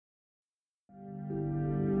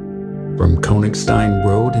From Königstein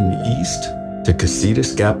Road in the east to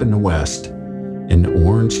Casitas Gap in the west, an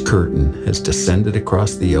orange curtain has descended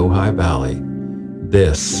across the Ojai Valley.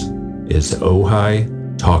 This is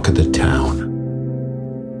Ojai Talk of the Town.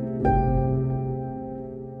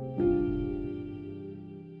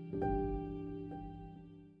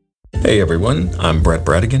 Hey everyone, I'm Brett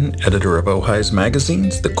Bradigan, editor of Ojai's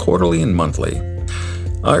magazines, The Quarterly and Monthly.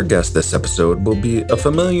 Our guest this episode will be a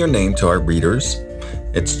familiar name to our readers.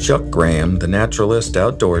 It's Chuck Graham, the naturalist,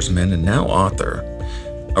 outdoorsman, and now author.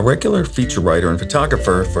 A regular feature writer and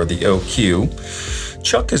photographer for the OQ,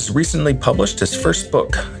 Chuck has recently published his first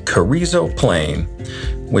book, Carrizo Plain,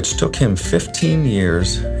 which took him 15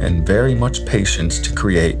 years and very much patience to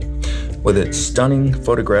create, with its stunning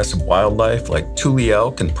photographs of wildlife like tule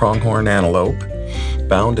elk and pronghorn antelope,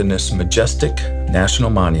 found in this majestic national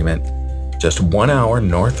monument just 1 hour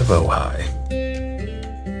north of Ojai.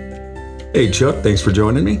 Hey Chuck, thanks for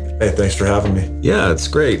joining me. Hey, thanks for having me. Yeah, it's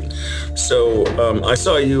great. So I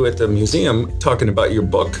saw you at the museum talking about your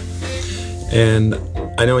book, and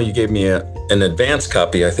I know you gave me an advance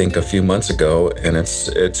copy, I think, a few months ago, and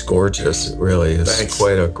it's gorgeous. It really is. Thanks.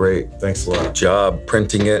 Quite a great Thanks a lot. job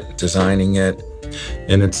printing it, designing it,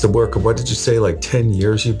 and it's the work of, what did you say, like 10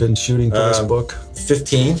 years you've been shooting for this book?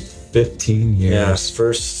 15. 15 years. Yes,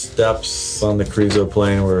 first steps on the Carrizo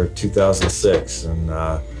Plain were 2006, and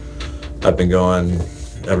I've been going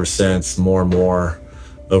ever since, more and more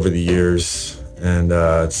over the years, and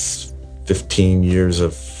it's 15 years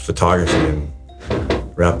of photography and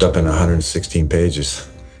wrapped up in 116 pages.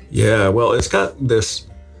 Yeah, well, it's got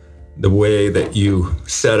the way that you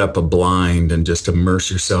set up a blind and just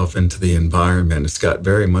immerse yourself into the environment. It's got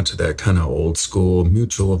very much of that kind of old school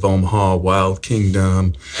Mutual of Omaha, Wild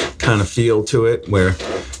Kingdom kind of feel to it, where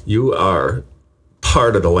you are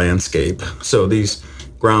part of the landscape. So these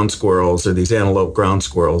ground squirrels, or these antelope ground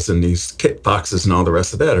squirrels, and these kit foxes and all the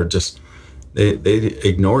rest of that are just, they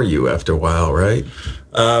ignore you after a while, right?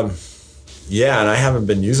 Yeah, and I haven't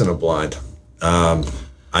been using a blind.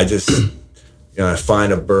 I just, I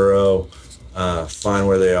find a burrow, find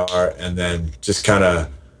where they are, and then just kind of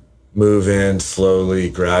move in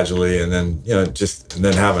slowly, gradually, and then, and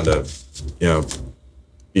then having to,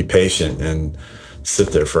 be patient and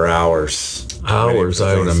sit there for hours. Hours,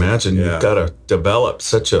 I would imagine. Yeah. You've got to develop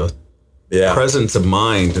such a presence of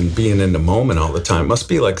mind and being in the moment all the time. It must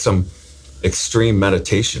be like some extreme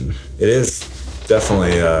meditation. It is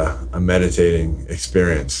definitely a meditating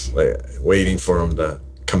experience, like waiting for them to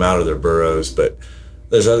come out of their burrows. But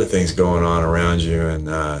there's other things going on around you,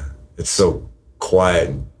 and it's so quiet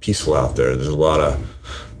and peaceful out there. There's a lot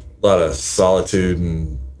of solitude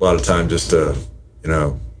and a lot of time just to,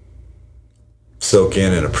 soak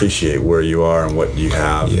in and appreciate where you are and what you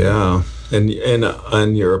have. Yeah,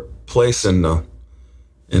 and your place in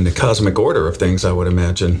the cosmic order of things, I would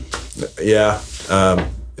imagine. Yeah,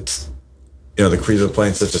 it's the Carrizo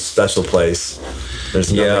Plain's such a special place.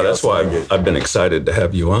 That's why I've been excited to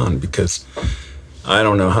have you on, because I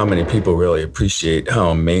don't know how many people really appreciate how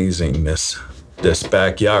amazing this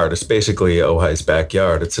backyard. It's basically Ojai's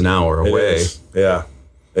backyard. It's an hour away. Yeah,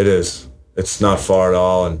 it is. It's not far at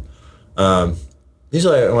all, and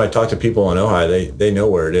usually when I talk to people in Ojai, they know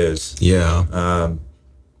where it is. Yeah.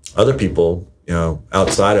 Other people,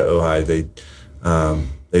 outside of Ojai,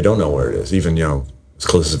 they don't know where it is. Even as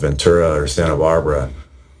close as Ventura or Santa Barbara.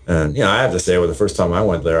 And I have to say, the first time I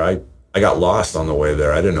went there, I got lost on the way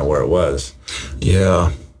there. I didn't know where it was.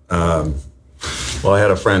 Yeah. Well, I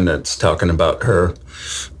had a friend that's talking about her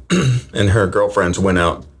and her girlfriends went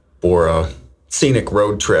out for a scenic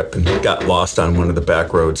road trip and got lost on one of the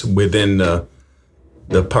back roads within the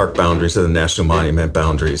park boundaries of the National Monument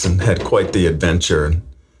boundaries, and had quite the adventure and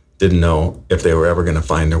didn't know if they were ever going to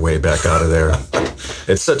find their way back out of there.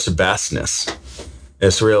 It's such a vastness.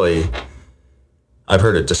 It's really, I've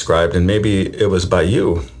heard it described, and maybe it was by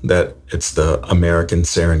you, that it's the American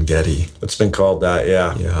Serengeti. It's been called that,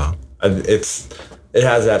 yeah. Yeah. It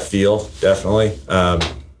has that feel, definitely.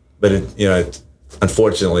 But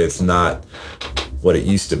unfortunately, it's not what it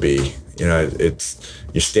used to be.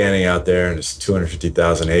 You're standing out there and it's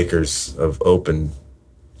 250,000 acres of open,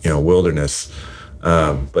 wilderness.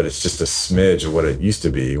 But it's just a smidge of what it used to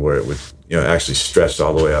be, where it would, actually stretch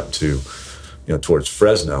all the way up to, towards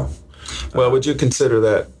Fresno. Well, would you consider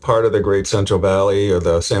that part of the Great Central Valley or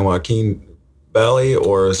the San Joaquin Valley,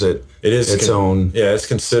 or is it its own? Yeah, it's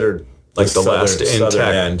considered like the last intact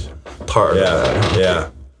end part of that. Yeah.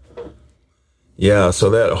 Yeah, so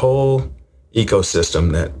that whole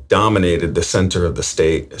ecosystem that dominated the center of the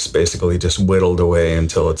state is basically just whittled away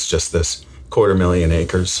until it's just this 250,000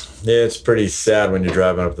 acres. Yeah, it's pretty sad when you're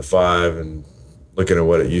driving up the 5 and looking at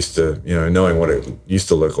what it used to, knowing what it used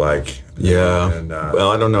to look like. Yeah. And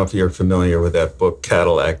Well, I don't know if you're familiar with that book,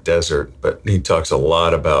 Cadillac Desert, but he talks a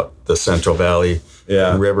lot about the Central Valley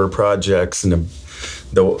River projects and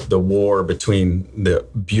the war between the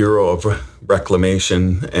Bureau of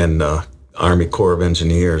Reclamation and the Army Corps of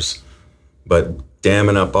Engineers, but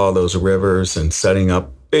damming up all those rivers and setting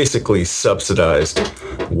up basically subsidized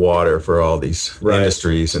water for all these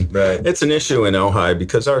industries. And it's an issue in Ojai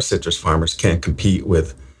because our citrus farmers can't compete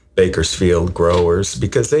with Bakersfield growers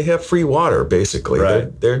because they have free water, basically.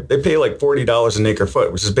 They pay like $40 an acre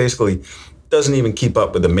foot, which is basically doesn't even keep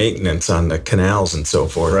up with the maintenance on the canals and so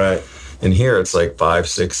forth. Right. And here it's like 5,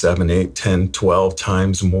 6, 7, 8, 10, 12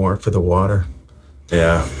 times more for the water.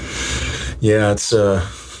 Yeah. Yeah,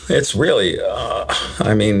 it's really,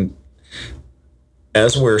 I mean,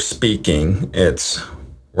 as we're speaking, it's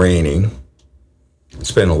raining.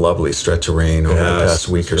 It's been a lovely stretch of rain over the past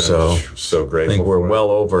week or so. So grateful. I think we're well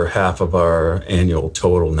over half of our annual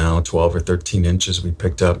total now, 12 or 13 inches we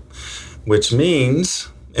picked up, which means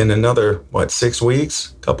in another, 6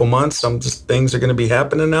 weeks, couple months, some things are going to be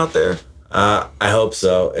happening out there. I hope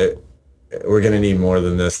so. We're going to need more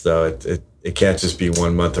than this, though. It can't just be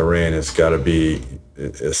 1 month of rain. It's got to be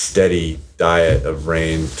a steady diet of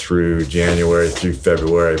rain through January, through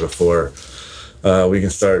February before we can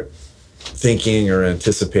start thinking or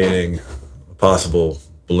anticipating a possible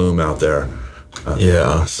bloom out there.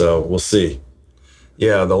 So we'll see.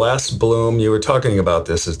 Yeah, the last bloom, you were talking about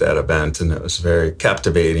this at that event, and it was very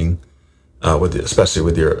captivating, especially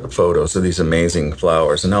with your photos of these amazing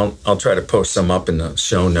flowers. And I'll try to post some up in the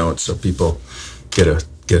show notes so people get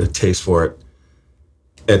a taste for it.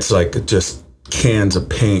 It's like just cans of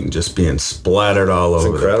paint just being splattered all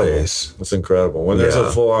over the place. It's incredible. When there's a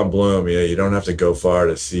full-on bloom, you don't have to go far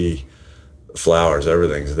to see the flowers.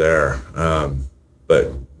 Everything's there.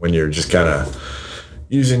 But when you're just kind of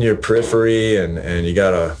using your periphery and you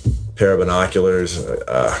got a pair of binoculars,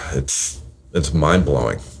 it's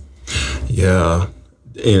mind-blowing. Yeah,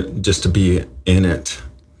 just to be in it.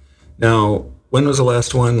 Now, when was the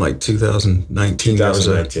last one? Like 2019?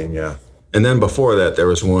 2019, yeah. And then before that, there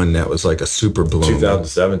was one that was like a super bloom.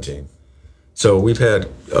 2017. So we've had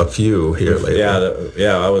a few here lately.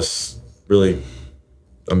 I was really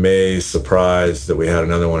amazed, surprised that we had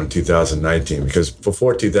another one in 2019 because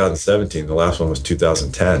before 2017, the last one was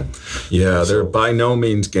 2010. Yeah, they're by no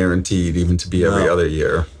means guaranteed even to be every other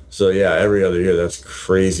year. So every other year, that's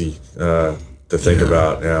crazy to think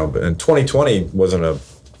about now. But in 2020 wasn't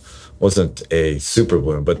a super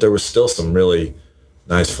bloom, but there was still some really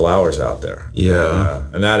nice flowers out there. Yeah.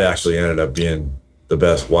 And that actually ended up being the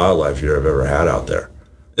best wildlife year I've ever had out there.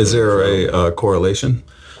 Is there a correlation?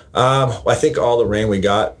 I think all the rain we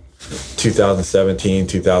got 2017,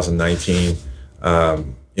 2019,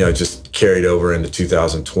 just carried over into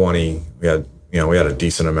 2020. We had a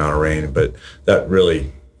decent amount of rain, but that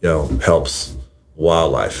really, helps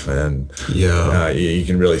wildlife. And you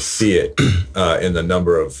can really see it in the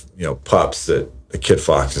number of, pups that the kit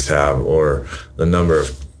foxes have, or the number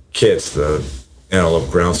of kits the antelope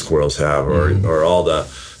ground squirrels have, or all the,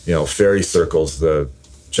 fairy circles the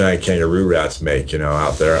giant kangaroo rats make,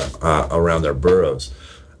 out there around their burrows.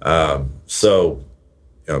 So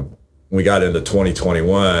we got into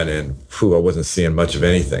 2021 and I wasn't seeing much of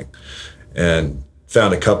anything, and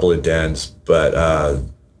found a couple of dens, but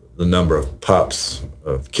the number of pups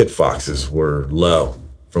of kit foxes were low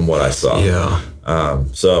from what I saw. Yeah.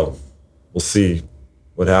 So we'll see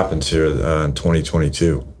what happens here in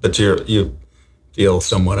 2022. But you feel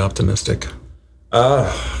somewhat optimistic.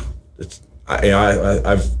 I've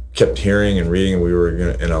kept hearing and reading we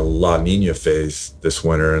were in a La Nina phase this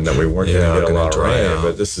winter and that we weren't going to get a lot of rain.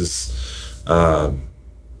 But this is,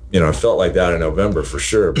 it felt like that in November for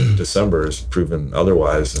sure. But December has proven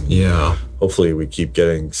otherwise. And hopefully we keep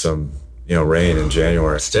getting some, rain in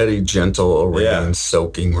January. Steady, gentle rain,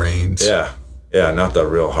 soaking rains. Yeah, not the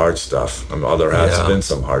real hard stuff. There has been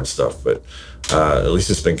some hard stuff, but at least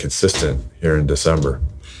it's been consistent here in December.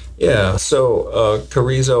 Yeah, so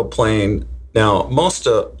Carrizo Plain, now most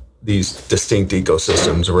of these distinct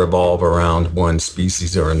ecosystems revolve around one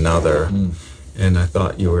species or another. And I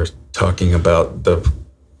thought you were talking about the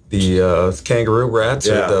kangaroo rats?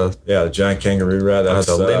 The giant kangaroo rat. That's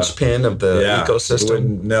the linchpin of the ecosystem. You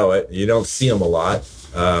wouldn't know it. You don't see them a lot.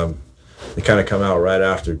 They kind of come out right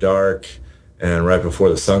after dark and right before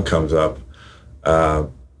the sun comes up.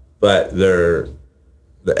 But the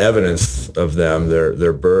evidence of them,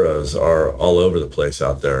 their burrows are all over the place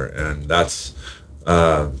out there. And that's,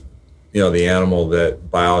 the animal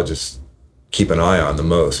that biologists keep an eye on the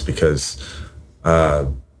most because,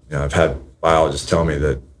 I've had biologists tell me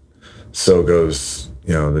that so goes,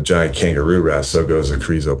 the giant kangaroo rat, so goes the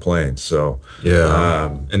Carrizo Plains. So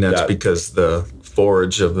and that's because the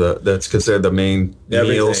forage that's because they're the main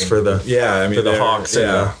meals for the for the hawks.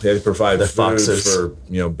 They provide the food foxes for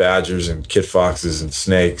badgers and kit foxes and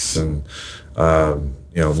snakes and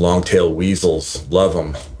long-tailed weasels. Love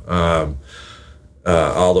them.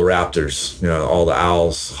 All the raptors, all the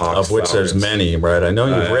owls, hawks, of which falcons. there's many, right? I know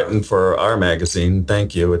you've written for our magazine.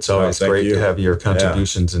 Thank you. It's always great to have your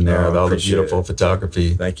contributions in there with all the beautiful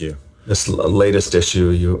photography. Thank you. This latest issue,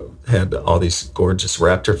 you had all these gorgeous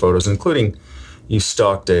raptor photos, including you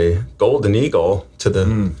stalked a golden eagle to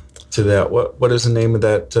that. What is the name of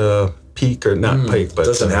that peak or not peak? But it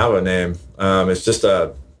doesn't have a name. It's just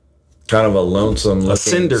a kind of a lonesome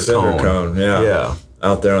cinder cone. Yeah.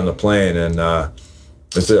 Out there on the plain, and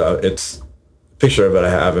it's a picture of it I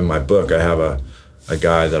have in my book. I have a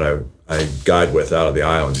guy that I guide with out of the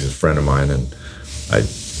islands. He's a friend of mine, and I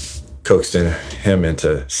coaxed him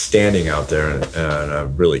into standing out there on a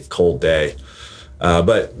really cold day.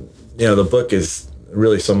 But the book is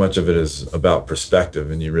really, so much of it is about perspective,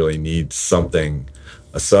 and you really need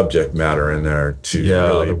a subject matter in there to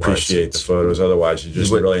really appreciate the photos. Otherwise, you're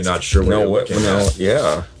just really not sure what you're looking at.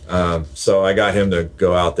 Yeah. So I got him to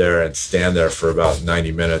go out there and stand there for about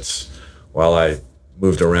 90 minutes while I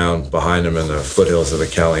moved around behind him in the foothills of the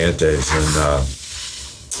Calientes. And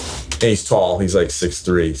he's tall. He's like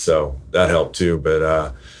 6'3", so that helped too.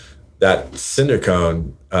 But that cinder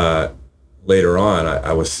cone, later on,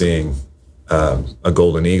 I was seeing a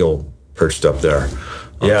golden eagle perched up there.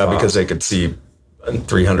 Yeah, because they could see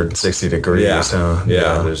 360 degrees.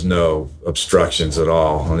 Yeah, there's no obstructions at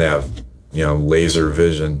all. And they have laser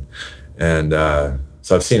vision, and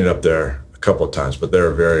so I've seen it up there a couple of times. But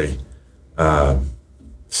they're a very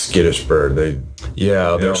skittish bird.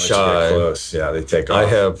 They're shy. Close. Yeah, they take off. I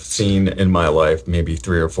have seen in my life maybe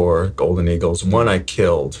 3 or 4 golden eagles. One I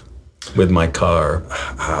killed with my car.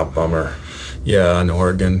 Bummer. Yeah, in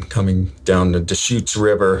Oregon, coming down the Deschutes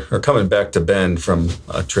River, or coming back to Bend from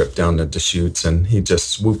a trip down the Deschutes, and he just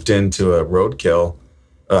swooped into a roadkill.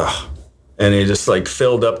 And he just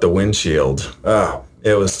filled up the windshield.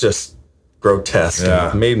 It was just grotesque. Yeah.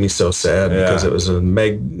 It made me so sad because it was a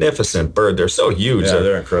magnificent bird. They're so huge. Yeah,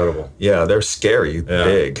 they're incredible. Yeah, they're scary,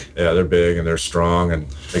 big. Yeah, they're big and they're strong, and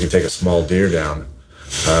they can take a small deer down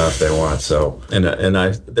if they want. So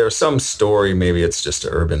there's some story, maybe it's just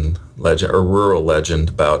an urban legend or rural legend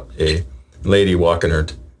about a lady walking her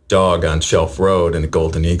dog on Shelf Road, and a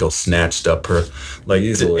golden eagle snatched up her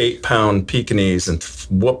 8-pound Pekingese and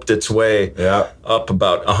whooped its way up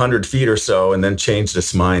about 100 feet or so, and then changed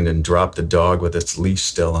its mind and dropped the dog with its leash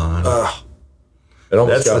still on.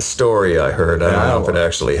 That's the story I heard. I don't know if it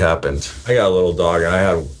actually happened. I got a little dog, and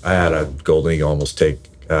I had a golden eagle almost take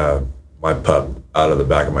my pup out of the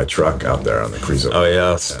back of my truck out there on the Carrizo. Oh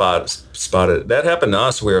yeah, spotted. That happened to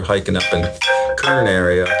us. We were hiking up in Kern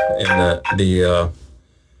area in the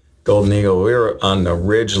golden eagle. We were on the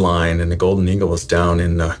ridge line, and the golden eagle was down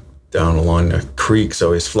along the creek,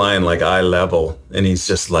 so he's flying eye level, and he's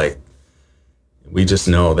just we just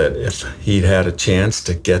know that if he'd had a chance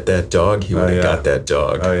to get that dog, he would have got that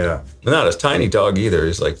dog. Oh yeah. Not a tiny dog either.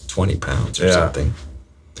 He's 20 pounds or something.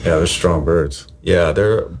 Yeah, they're strong birds. Yeah,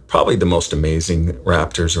 they're probably the most amazing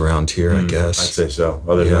raptors around here, I guess. I'd say so,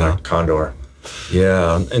 other than a condor.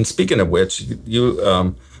 Yeah, and speaking of which, you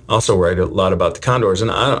also write a lot about the condors, and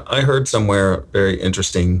I heard somewhere very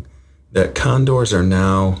interesting that condors are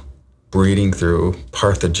now breeding through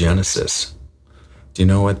parthenogenesis. Do you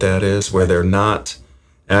know what that is? Where they're not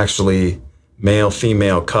actually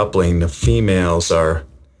male-female coupling. The females are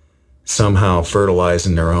somehow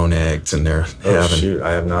fertilizing their own eggs, and they're shoot,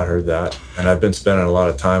 I have not heard that. And I've been spending a lot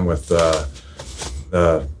of time with the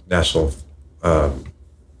National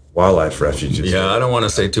Wildlife Refuges. Yeah, I don't want to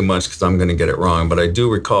say too much because I'm going to get it wrong, but I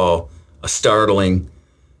do recall a startling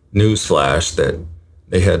news flash that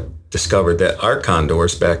they had discovered that our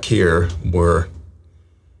condors back here were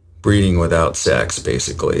breeding without sex,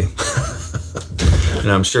 basically.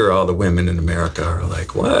 And I'm sure all the women in America are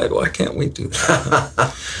like, what? Why can't we do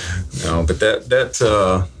that? No, but that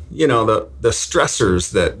the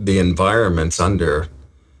stressors that the environment's under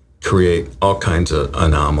create all kinds of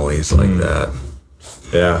anomalies like that.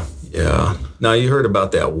 Yeah. Yeah. Now, you heard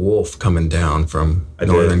about that wolf coming down from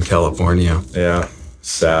Northern California. Yeah.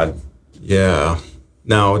 Sad. Yeah.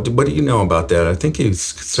 Now, what do you know about that? I think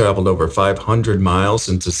he's traveled over 500 miles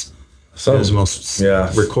since his most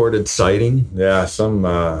recorded sighting. Yeah, some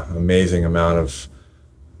amazing amount of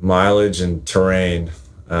mileage and terrain.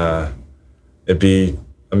 It'd be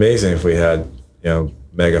amazing if we had,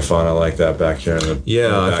 megafauna like that back here in the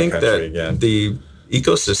I think that again.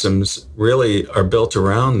 ecosystems really are built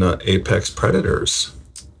around the apex predators.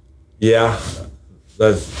 Yeah,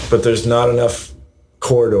 but there's not enough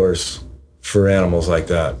corridors for animals like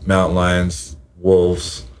that. Mountain lions,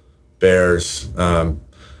 wolves, bears.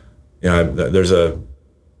 There's a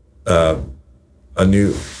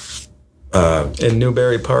new in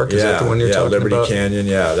Newberry Park. Is that the one you're talking Liberty about? Canyon.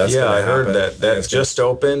 Yeah, that's I heard that just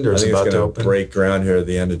opened or is about to open. Break ground here at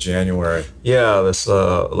the end of January. Yeah, this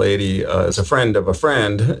lady is a friend of a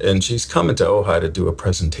friend, and she's coming to Ojai to do a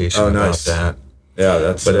presentation about that.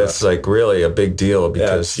 Yeah, it's like really a big deal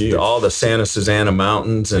because all the Santa Susana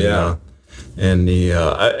Mountains and the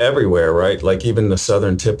everywhere, right? Like even the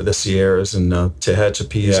southern tip of the Sierras and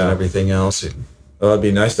Tehechapis and everything else. Well, it'd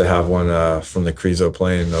be nice to have one from the Carrizo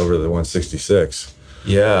Plain over the 166.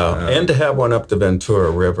 Yeah, and to have one up the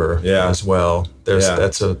Ventura River as well.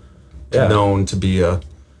 That's known to be a. I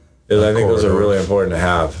think those are really important to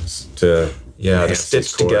have to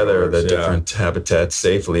stitch together the different habitats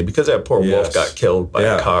safely because that poor wolf got killed by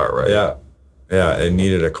a car, right? Yeah, it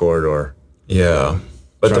needed a corridor. Yeah.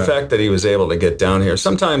 But the fact that he was able to get down here,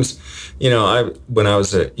 sometimes, when I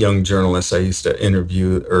was a young journalist, I used to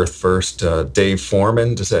interview Earth First. Dave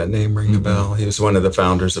Foreman, does that name ring a bell? He was one of the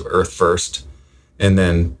founders of Earth First. And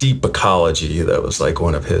then deep ecology, that was like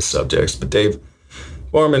one of his subjects. But Dave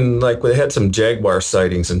Foreman, we had some jaguar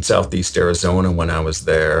sightings in southeast Arizona when I was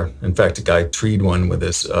there. In fact, a guy treed one with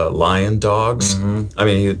his lion dogs. I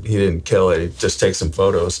mean, he didn't kill it. He just takes some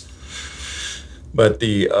photos. But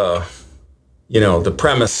the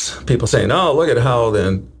premise, people saying, oh, look at how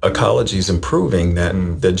the ecology is improving,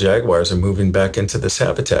 that the jaguars are moving back into this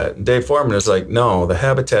habitat. And Dave Foreman is like, no, the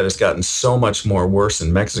habitat has gotten so much more worse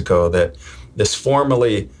in Mexico that this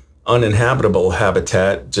formerly uninhabitable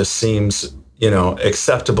habitat just seems,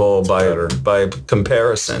 acceptable by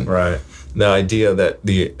comparison. Right. The idea that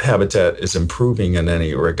the habitat is improving in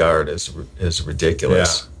any regard is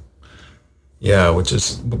ridiculous. Yeah, which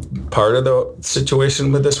is part of the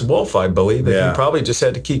situation with this wolf, I believe. That he probably just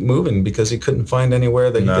had to keep moving because he couldn't find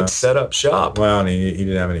anywhere that he could set up shop. Well, and he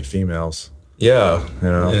didn't have any females. Yeah,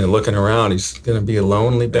 and looking around, he's going to be a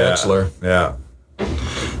lonely bachelor. Yeah.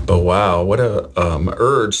 But wow, what a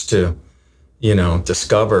urge to,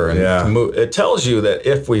 discover and to move. It tells you that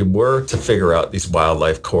if we were to figure out these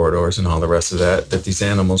wildlife corridors and all the rest of that these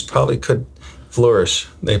animals probably could flourish.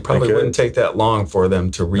 They probably wouldn't take that long for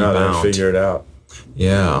them to rebound. No, they'd figure it out.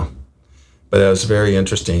 Yeah. But that was very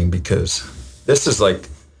interesting because this is like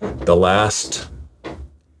not the last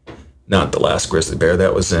grizzly bear.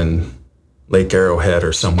 That was in Lake Arrowhead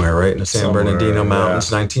or somewhere, right? In the San Bernardino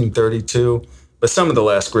Mountains, 1932. But some of the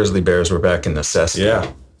last grizzly bears were back in necessity.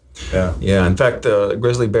 Yeah. In fact, the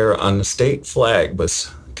grizzly bear on the state flag was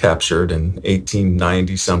captured in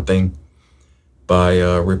 1890 something. By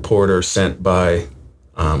a reporter sent by,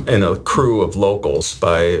 and a crew of locals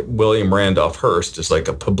by William Randolph Hearst as like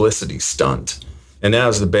a publicity stunt. And that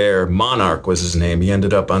was the bear. Monarch was his name. He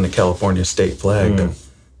ended up on the California state flag,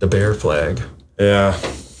 the bear flag. Yeah.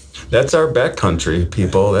 That's our backcountry,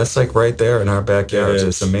 people. That's like right there in our backyard.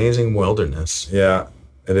 It's amazing wilderness. Yeah,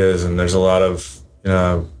 it is. And there's a lot of,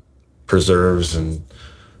 preserves and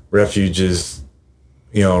refuges,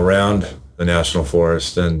 around the national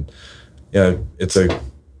forest. And, it's a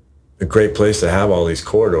great place to have all these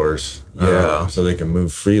corridors, so they can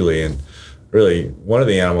move freely. And really, one of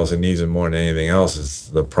the animals that needs it more than anything else is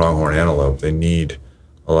the pronghorn antelope. They need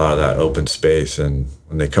a lot of that open space, and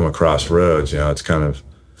when they come across roads, it's kind of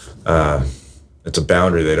it's a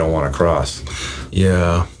boundary they don't want to cross.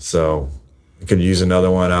 Yeah. So you could use another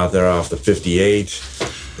one out there off the 58,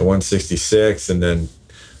 the 166, and then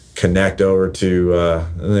connect over to,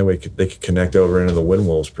 and then they could connect over into the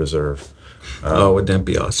Windwolves Preserve. Wouldn't that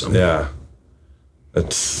be awesome? Yeah. It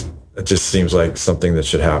just seems like something that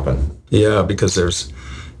should happen. Yeah, because there's,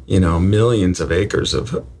 millions of acres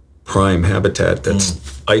of prime habitat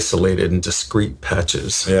that's isolated in discrete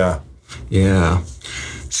patches. Yeah. Yeah.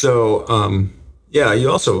 So, you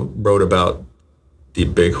also wrote about the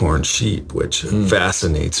bighorn sheep, which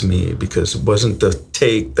fascinates me because it wasn't the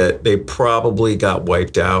take that they probably got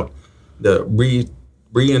wiped out. The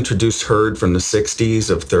reintroduced herd from the 60s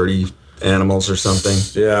of 30 animals or something.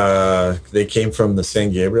 Yeah, they came from the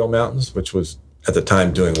San Gabriel Mountains, which was at the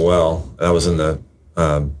time doing well. That was in the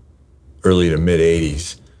early to mid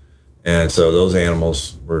 80s. And so those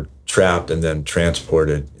animals were trapped and then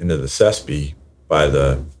transported into the Sespe by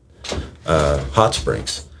the hot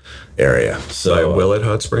springs area. So by Willett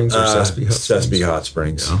Hot Springs or Sespe Hot Springs? Sespe Hot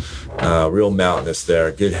Springs. Yeah. Real mountainous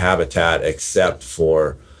there, good habitat, except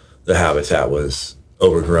for the habitat was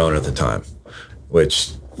overgrown at the time,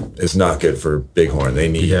 which is not good for bighorn. They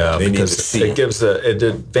need to see. It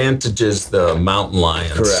advantages the mountain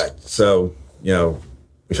lions. Correct. So,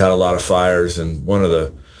 we've had a lot of fires, and one of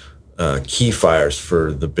the key fires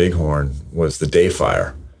for the bighorn was the Day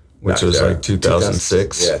Fire, which was like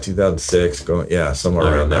 2006. Yeah, 2006. Somewhere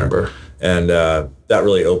around there. And that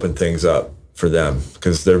really opened things up for them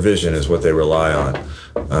because their vision is what they rely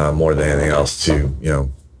on more than anything else to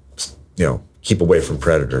keep away from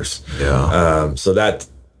predators. Yeah. So that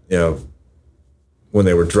when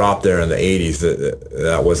they were dropped there in the 80s,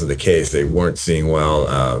 that wasn't the case. They weren't seeing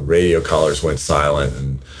well. Radio collars went silent,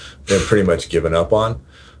 and they're pretty much given up on.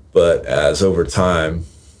 But as over time,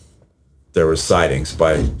 there were sightings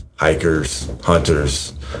by hikers,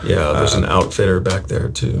 hunters. Yeah, there's an outfitter back there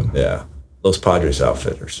too. Yeah, Los Padres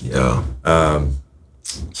outfitters. Yeah.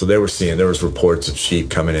 So they were seeing, there was reports of sheep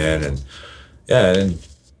coming in, and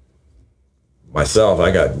myself,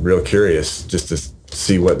 I got real curious just to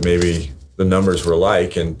see what maybe the numbers were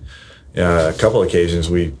like. And a couple of occasions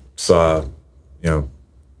we saw,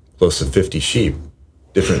 close to 50 sheep,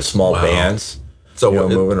 different small bands. So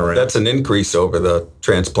moving around. That's an increase over the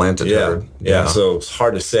transplanted herd. Yeah. So it's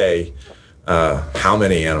hard to say how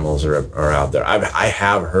many animals are out there. I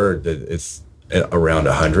have heard that it's around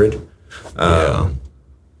 100.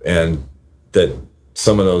 And that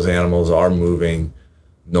some of those animals are moving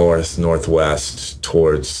northwest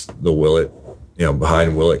towards the Willett,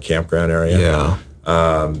 behind Willett campground area.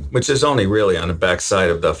 Yeah. Which is only really on the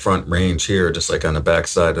backside of the Front Range here, just like on the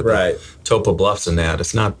backside of the Topa Bluffs and that.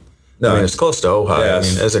 It's not. No, it's close to Ojai.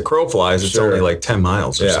 Yes. As a crow flies, it's only like 10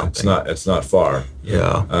 miles or something. It's not far.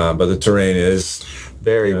 Yeah. But the terrain is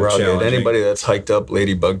very rugged. Anybody that's hiked up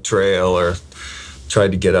Ladybug Trail or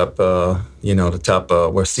tried to get up, the top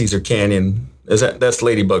where Caesar Canyon is, that's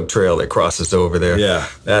Ladybug Trail that crosses over there. Yeah.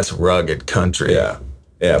 That's rugged country. Yeah.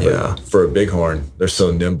 But for a bighorn, they're so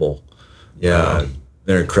nimble. Yeah.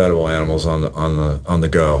 They're incredible animals on the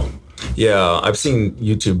go. Yeah, I've seen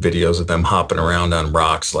YouTube videos of them hopping around on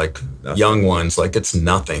rocks like young ones, like it's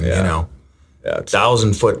nothing, Yeah,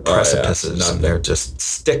 1,000-foot precipices, and they're just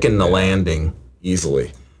sticking the landing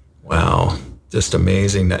easily. Wow, just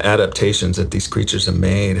amazing the adaptations that these creatures have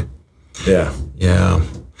made. Yeah.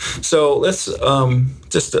 So let's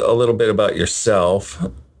just a little bit about yourself.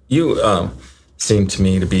 You seem to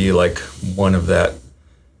me to be like one of that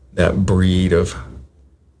breed of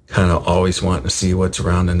kind of always wanting to see what's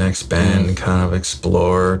around the next bend, kind of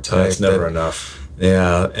explore type. That's never enough.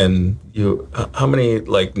 Yeah, and you, how many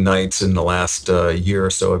nights in the last year or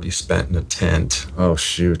so have you spent in a tent? Oh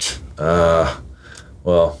shoot.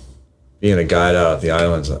 Well, being a guide out at the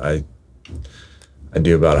islands, I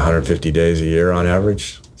do about 150 days a year on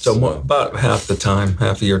average. So about half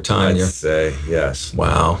of your time. I'd say yes.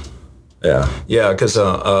 Wow. Yeah, because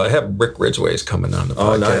I have Rick Ridgway's coming on the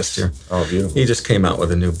podcast here. Oh, beautiful. He just came out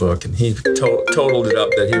with a new book, and he totaled it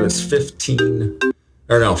up that he was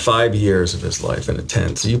 5 years of his life in a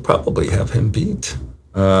tent. So you probably have him beat.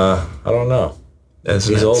 I don't know.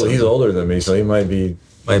 He's older than me, so he might be.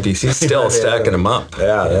 He's still stacking them up.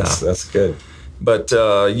 Yeah, that's good. But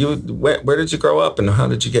where did you grow up, and how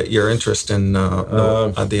did you get your interest in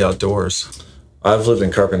the outdoors? I've lived in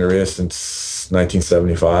Carpinteria since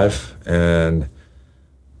 1975, and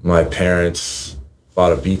my parents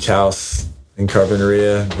bought a beach house in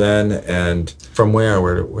Carpinteria then. And from where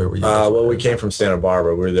were you? Well, we came from Santa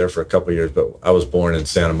Barbara. We were there for a couple of years, but I was born in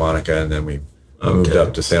Santa Monica, and then we moved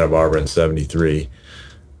up to Santa Barbara in 73.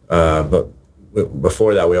 But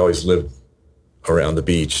before that, we always lived around the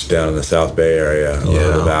beach down in the South Bay area,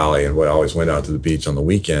 over the valley, and we always went out to the beach on the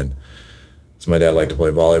weekend. So my dad liked to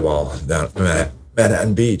play volleyball down at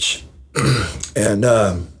Manhattan Beach. And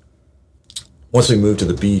once we moved to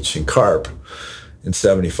the beach in Carp in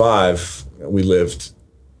 75, we lived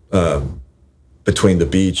between the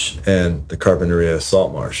beach and the Carpinteria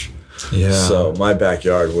salt marsh. Yeah. So my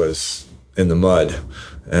backyard was in the mud,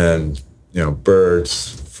 and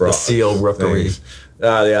birds, frogs, the seal rookery.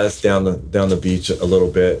 It's down the beach a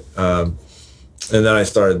little bit. And then I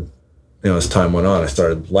started, as time went on, I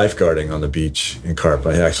started lifeguarding on the beach in Carp.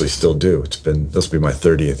 I actually still do. This will be my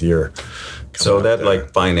 30th year. So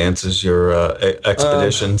that finances your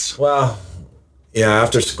expeditions. Well,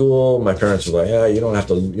 after school, my parents were like, you don't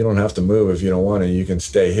have to move if you don't want to. You can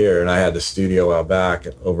stay here. And I had the studio out back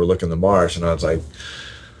overlooking the marsh, and I was like,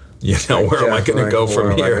 where am I going to go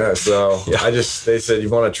from here? So they said, you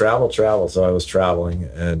want to travel. So I was traveling,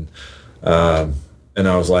 and I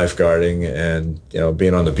was lifeguarding, and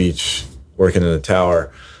being on the beach, working in the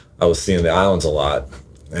tower, I was seeing the islands a lot,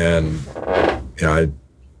 and I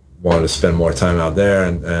wanted to spend more time out there,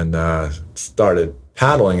 and started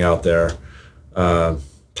paddling out there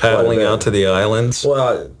paddling out to the islands.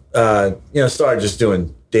 Well, started just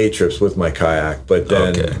doing day trips with my kayak, but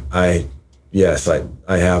then I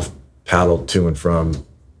have paddled to and from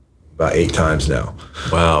about 8 times now.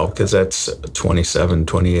 Wow, because that's 27,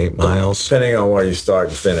 28 miles. Depending on where you start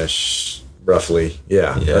and finish, roughly.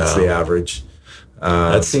 Yeah. That's the average.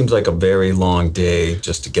 That seems like a very long day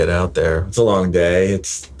just to get out there. It's a long day.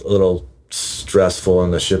 It's a little stressful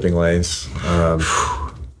in the shipping lanes.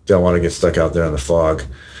 Don't want to get stuck out there in the fog.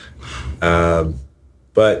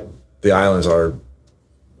 But the islands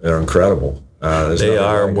they're incredible. They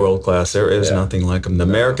are world class. There is nothing like them. The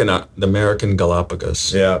American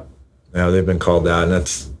Galapagos. Yeah, they've been called that, and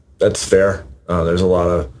that's fair. There's a lot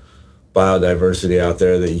of biodiversity out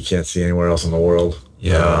there that you can't see anywhere else in the world.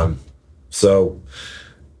 Yeah. So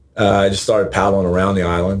I just started paddling around the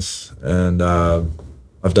islands, and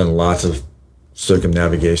I've done lots of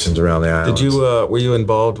circumnavigations around the islands. Were you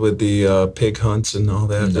involved with the pig hunts and all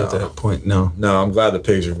that at that point? No. No, I'm glad the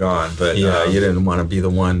pigs are gone. But you didn't want to be the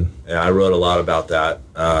one. Yeah, I wrote a lot about that.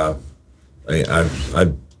 I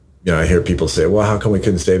hear people say, "Well, how come we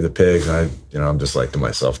couldn't save the pigs?" And I'm just like to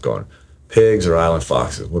myself, going, "Pigs or island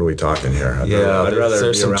foxes? What are we talking here?" I'd rather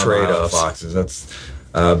there's be some around trade-offs. Island foxes. That's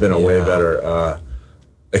been a way better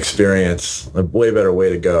experience, a way better way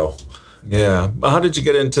to go. Yeah. How did you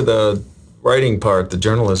get into the writing part, the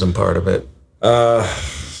journalism part of it?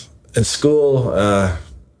 In school,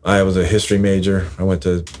 I was a history major. I went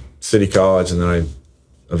to City College, and then I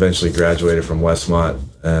eventually graduated from Westmont.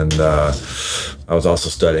 And I was also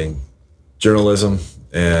studying journalism.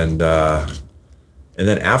 And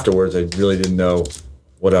then afterwards, I really didn't know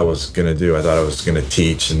what I was going to do. I thought I was going to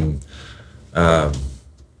teach, and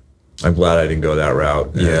I'm glad I didn't go that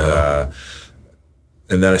route. Yeah.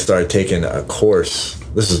 And then I started taking a course.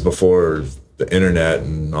 This is before the internet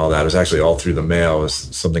and all that. It was actually all through the mail. It was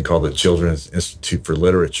something called the Children's Institute for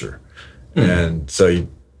Literature. And so you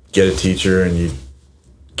get a teacher and you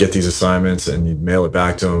get these assignments and you mail it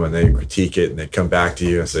back to them, and they critique it, and they come back to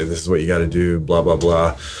you and say, "This is what you got to do, blah, blah,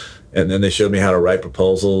 blah." And then they showed me how to write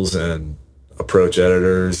proposals and approach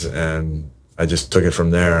editors. And I just took it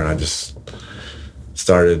from there, and I just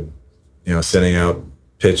started, sending out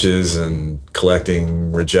pitches and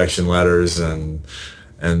collecting rejection letters, and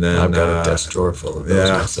then I've got a desk drawer full of those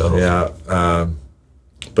myself. Yeah,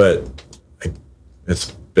 but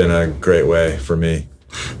it's been a great way for me.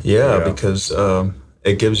 Yeah, because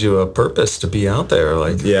it gives you a purpose to be out there.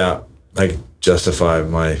 I justify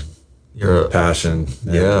your passion.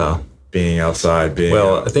 Being outside.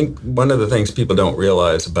 I think one of the things people don't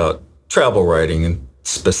realize about travel writing and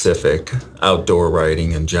specific outdoor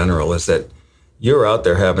writing in general is that you're out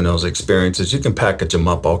there having those experiences. You can package them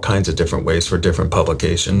up all kinds of different ways for different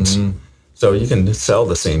publications. Mm-hmm. So you can sell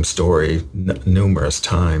the same story numerous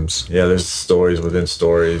times. Yeah, there's stories within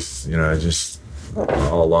stories, just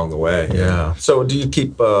all along the way. Yeah. So do you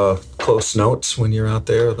keep close notes when you're out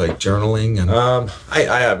there, like journaling? And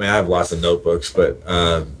I have lots of notebooks, but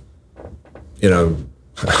we're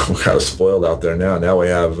kind of spoiled out there now. Now we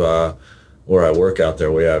have where I work out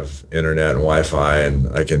there, we have internet and Wi-Fi, and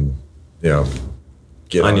I can,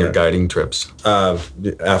 get on your guiding trips.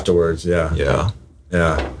 Afterwards, yeah. Yeah.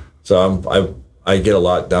 So I get a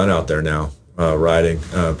lot done out there now, riding.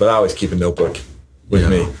 But I always keep a notebook with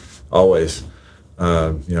me, always.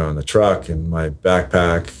 In the truck, and my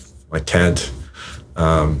backpack, my tent,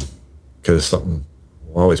 because something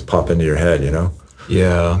will always pop into your head,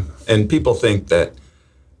 Yeah, and people think that,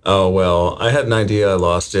 oh, well, I had an idea, I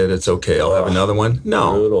lost it, it's okay, I'll have another one.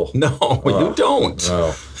 No, brutal. No, you don't.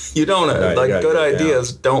 No. You don't. No, good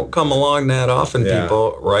ideas don't come along that often,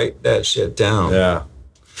 people. Write that shit down. Yeah.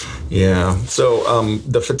 Yeah. So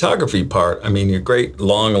the photography part, you're a great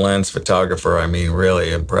long lens photographer.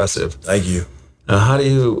 Really impressive. Thank you. How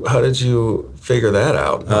did you figure that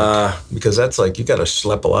out? Because that's you got to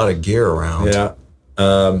schlep a lot of gear around. Yeah.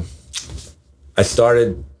 I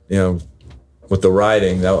started, with the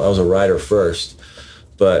writing. I was a writer first,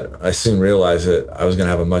 but I soon realized that I was going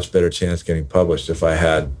to have a much better chance getting published if I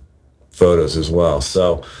had photos as well.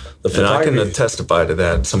 So and I can testify to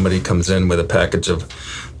that. Somebody comes in with a package of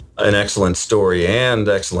an excellent story and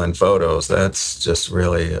excellent photos. That's just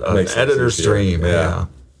really an editor's dream.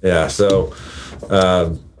 Yeah. So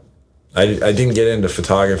I didn't get into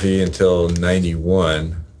photography until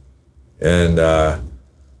 91, and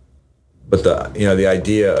but the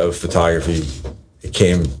idea of photography, it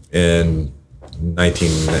came in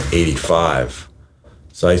 1985.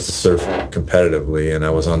 So I used to surf competitively, and I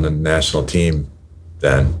was on the national team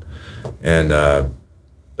then. And the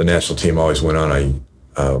national team always went on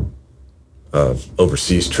a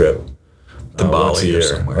overseas trip To once a Bali or year.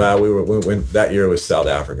 somewhere. Well, we went that year was South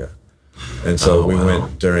Africa, and so we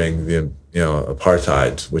went during the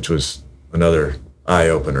apartheid, which was another eye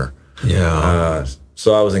opener. Yeah.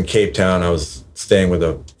 So I was in Cape Town. I was staying with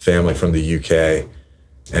a family from the UK,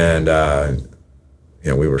 and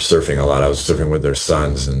we were surfing a lot. I was surfing with their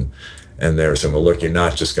sons, and they were saying, "Well, look, you're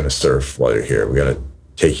not just going to surf while you're here. We got to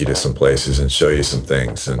take you to some places and show you some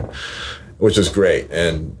things," and which was great.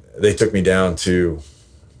 And they took me down to,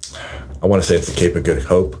 I want to say it's the Cape of Good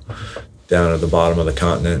Hope, down at the bottom of the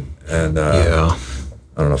continent. And I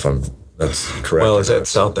don't know if that's correct. Well, is that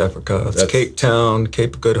South Africa? It's Cape Town,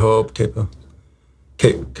 Cape of Good Hope, Cape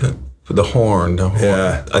the Horn.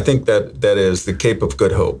 Yeah. I think that is the Cape of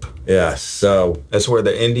Good Hope. Yeah. So that's where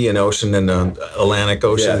the Indian Ocean and the Atlantic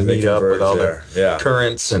Ocean meet up with all the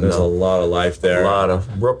currents, and there's a lot of life there. A lot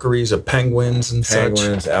of rookeries of penguins and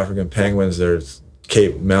such. African penguins. There's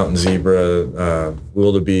Cape mountain zebra,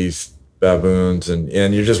 wildebeest, baboons,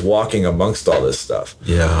 and you're just walking amongst all this stuff.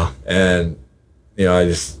 Yeah. And I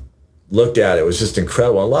just looked at it. It was just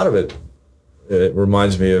incredible. A lot of it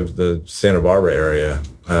reminds me of the Santa Barbara area.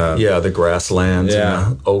 The grasslands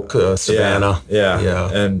and the oak savanna. Yeah.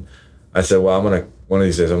 And I said, well, one of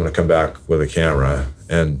these days I'm gonna come back with a camera.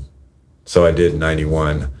 And so I did in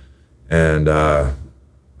 91. And I've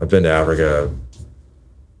been to Africa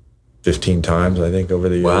 15 times, I think, over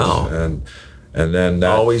the years. Wow. And then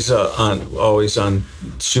always on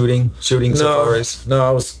shooting safaris. No,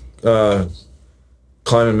 I was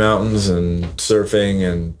climbing mountains and surfing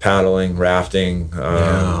and paddling, rafting,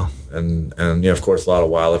 and of course a lot of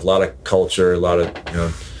wildlife, a lot of culture, a lot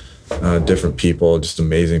of different people, just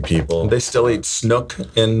amazing people. They still eat snook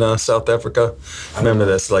in South Africa. Remember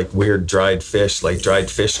this like weird dried fish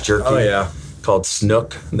jerky? Oh yeah. Called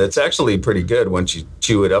snook. That's actually pretty good once you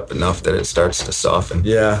chew it up enough that it starts to soften.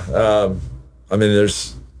 Yeah. I mean,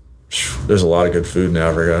 there's a lot of good food in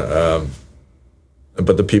Africa,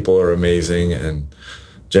 but the people are amazing, and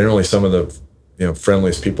generally some of the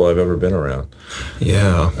friendliest people I've ever been around.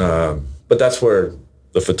 Yeah. But that's where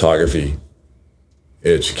the photography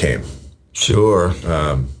itch came. Sure.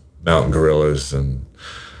 Mountain gorillas and.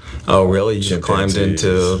 Oh, really? You climbed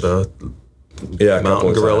into the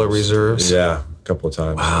mountain gorilla reserves? Yeah, a couple of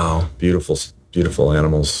times. Wow. Beautiful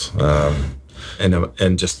animals.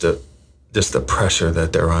 And just the pressure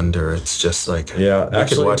that they're under, it's just like I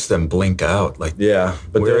could watch them blink out. Like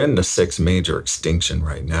but we're in the 6th major extinction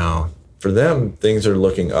right now. For them, things are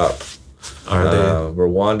looking up. Are they?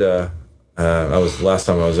 Rwanda. Last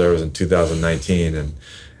time I was there was in 2019,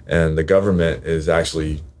 and the government is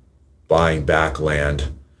actually buying back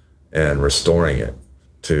land and restoring it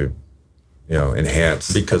to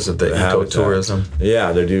enhance because of the ecotourism.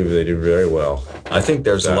 Yeah, they do very well. I think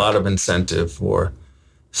there's a lot of incentive for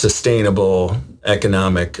sustainable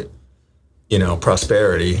economic,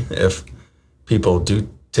 prosperity if people do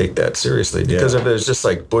take that seriously. Because if there's just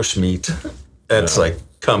like bush meat, that's like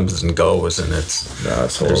comes and goes, and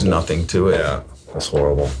there's nothing to it. Yeah, that's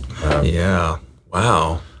horrible.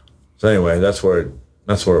 Wow. So anyway, that's where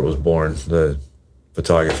it was born, the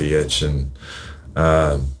photography itch, and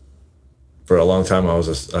for a long time I was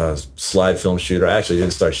a slide film shooter. I actually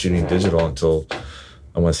didn't start shooting digital until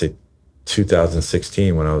I want to say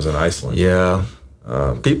 2016 when I was in Iceland. Yeah.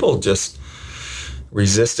 People just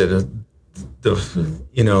resisted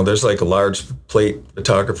there's like a large plate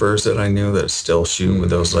photographers that I knew that still shoot with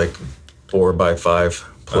those like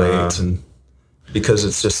 4x5 plates, and because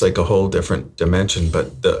it's just like a whole different dimension.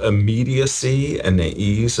 But the immediacy and the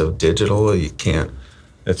ease of digital, you can't.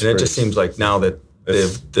 It just seems like now that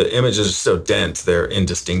the images are so dense, they're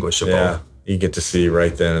indistinguishable. Yeah, you get to see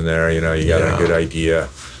right then and there. You got a good idea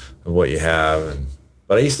of what you have,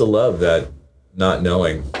 but I used to love that not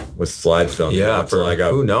knowing with slide film. For I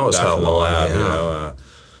got who knows how long. Lab,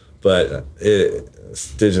 but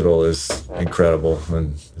digital is incredible,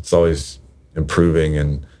 and it's always improving.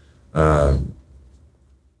 And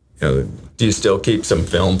do you still keep some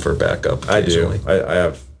film for backup? I do. I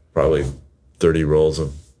have probably 30 rolls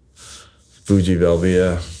of Fuji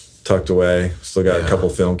Velvia tucked away. Still got a couple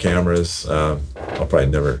film cameras. I'll probably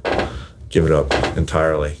never give it up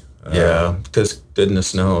entirely. Because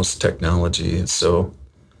goodness knows technology is so,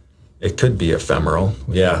 it could be ephemeral.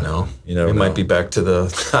 We don't know. It might be back to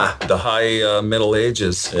the high Middle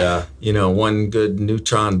Ages. Yeah. One good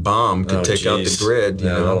neutron bomb could take out the grid.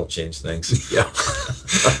 That'll change things. Yeah.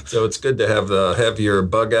 So it's good to have your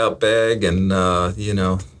bug out bag and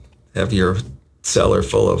have your cellar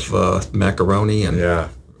full of macaroni and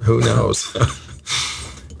who knows.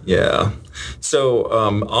 Yeah. So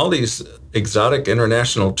all these exotic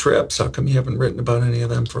international trips, how come you haven't written about any of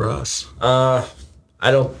them for us? I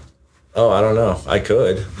don't I don't know. I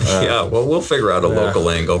could. Yeah, well, we'll figure out a local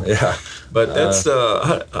angle. Yeah. But that's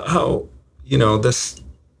how this.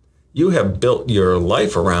 You have built your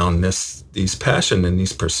life around these passion and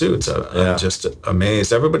these pursuits. I'm just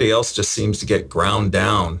amazed. Everybody else just seems to get ground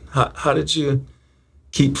down. How did you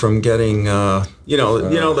keep from getting,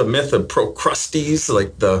 the myth of Procrustes,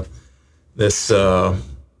 like this,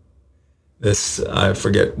 I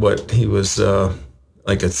forget what he was,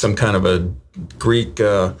 like some kind of a Greek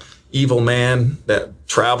evil man that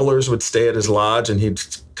travelers would stay at his lodge and he'd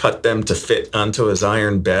cut them to fit onto his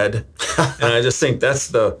iron bed. And I just think that's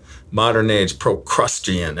the modern age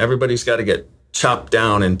Procrustean. Everybody's got to get chopped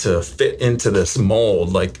down and to fit into this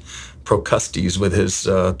mold, like Procrustes with his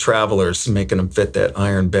travelers, making them fit that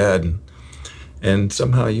iron bed. And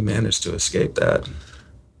somehow you managed to escape that.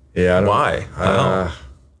 Yeah. Why?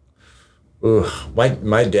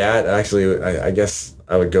 My dad, actually, I guess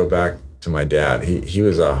I would go back to my dad. He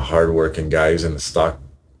was a hardworking guy. He was in the stock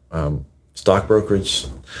brokerage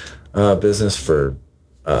business for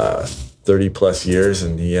 30 plus years,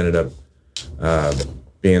 and he ended up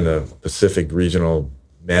being the Pacific Regional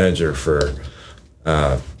Manager for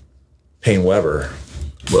Paine Webber.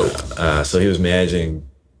 Whoa. So he was managing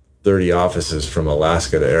 30 offices from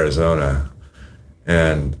Alaska to Arizona,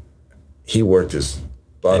 and he worked his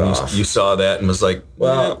butt off. You saw that and was like,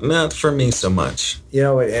 well, not for me so much.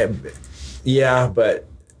 Yeah, but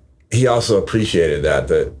he also appreciated that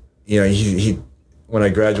he when I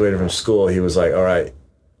graduated from school, he was like, all right,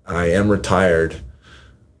 I am retired.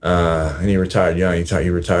 And he retired young. He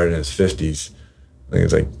retired in his 50s. I think it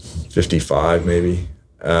was like 55 maybe.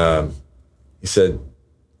 He said,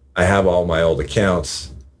 I have all my old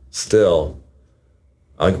accounts still.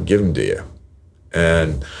 I can give them to you.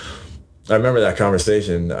 And I remember that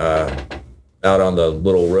conversation out on the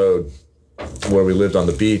little road where we lived on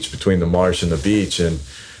the beach, between the marsh and the beach. And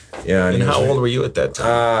and how old were you at that time?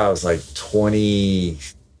 I was like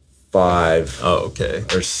 25. Oh, okay.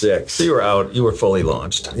 Or 6. So you were fully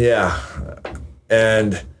launched. Yeah.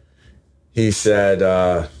 And he said,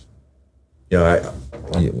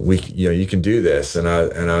 you can do this. And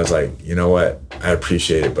I was like, you know what? I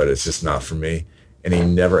appreciate it, but it's just not for me. And he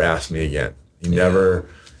never asked me again.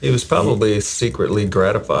 He was probably secretly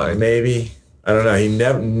gratified. Maybe. I don't know. He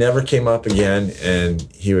never came up again, and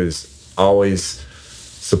he was always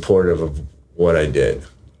supportive of what I did.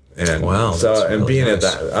 And wow. So, and really being nice.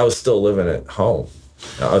 at that, I was still living at home.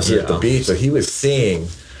 I was at the beach, so he was seeing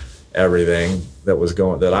everything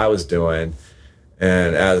that I was doing.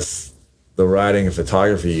 And as the writing and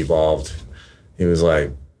photography evolved, he was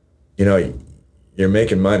like, you're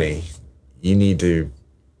making money. You need to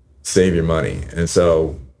save your money. And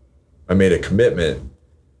so I made a commitment,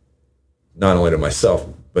 not only to myself,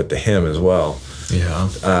 but to him as well. Yeah.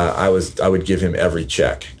 I would give him every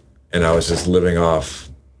check, and I was just living off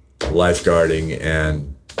lifeguarding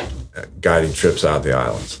and guiding trips out the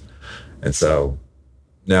islands. And so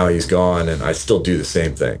now he's gone, and I still do the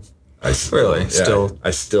same thing. I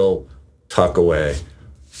still tuck away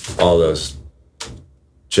all those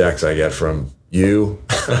checks I get from you.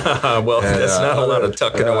 Well, that's not a lot of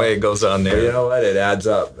tucking away goes on there. But you know what? It adds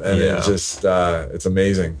up, and it just it's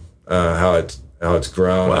amazing how it's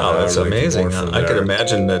grown. Wow, that's amazing. I could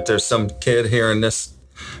imagine that there's some kid hearing this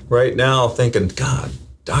right now thinking, God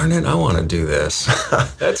darn it, I want to do this.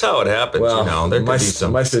 That's how it happens. Well, there could be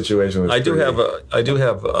some. My situation was. I do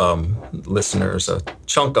have listeners, a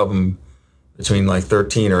chunk of them between like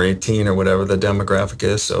 13 or 18 or whatever the demographic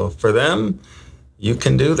is. So for them, you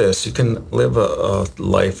can do this. You can live a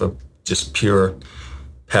life of just pure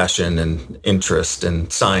passion and interest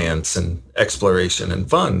and science and exploration and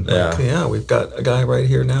fun. We've got a guy right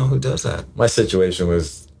here now who does that. My situation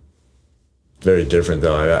was very different,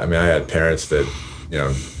 though. I mean, I had parents that,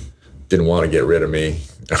 didn't want to get rid of me.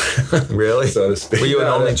 Really? So to speak. Were you an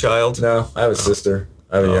only child? No, I have a sister.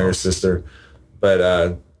 I have a younger sister. But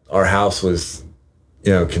our house was,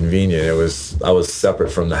 convenient. I was separate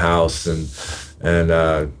from the house and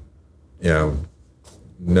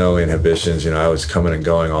no inhibitions. I was coming and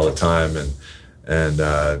going all the time, and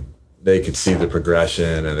they could see the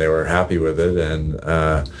progression, and they were happy with it, and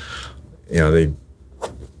they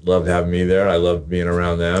loved having me there. I loved being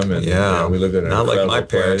around them, and we lived in an not like my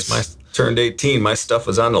place. parents. Turned 18, my stuff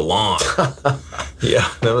was on the lawn. Yeah,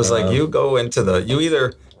 that was like you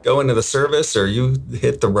either go into the service or you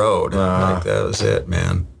hit the road. Like that was it,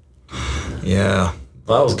 man. Yeah.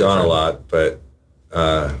 Well, I was gone a lot, but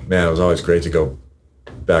man, it was always great to go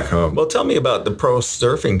back home. Well, tell me about the pro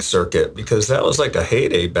surfing circuit, because that was like a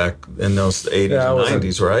heyday back in those 80s and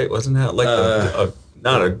 90s, right? Wasn't that like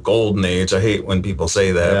not a golden age? I hate when people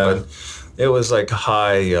say that, but It was like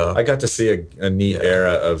high. I got to see a neat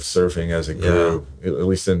era of surfing as it grew, at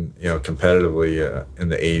least in competitively in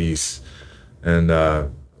the '80s, and that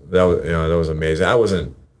was amazing. I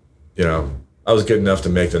wasn't, I was good enough to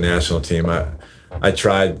make the national team. I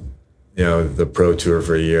tried, the pro tour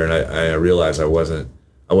for a year, and I realized I wasn't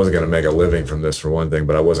going to make a living from this for one thing,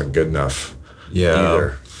 but I wasn't good enough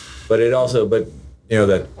either. But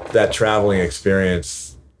that traveling experience,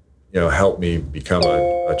 helped me become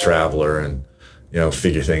a traveler and,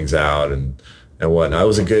 figure things out and whatnot. It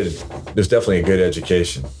was definitely a good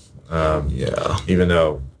education. Even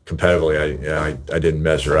though competitively I didn't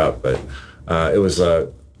measure up, but it was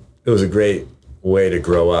a great way to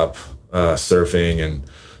grow up surfing and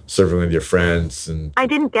surfing with your friends and I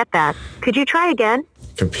didn't get that. Could you try again?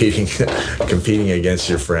 competing against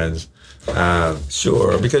your friends.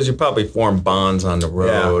 Sure, because you probably form bonds on the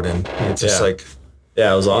road, and it's just like.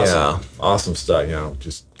 Yeah, it was awesome. Yeah. Awesome stuff.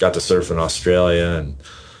 Just got to surf in Australia and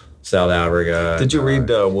South Africa. Did you read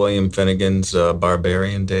William Finnegan's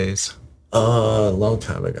Barbarian Days? A long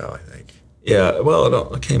time ago, I think. Yeah,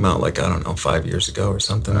 well, it came out 5 years ago or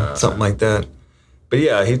something like that. But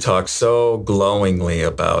yeah, he talks so glowingly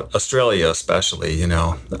about Australia, especially,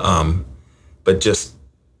 but just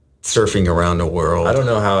surfing around the world. I don't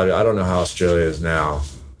know how Australia is now,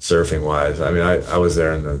 surfing wise. I mean, I was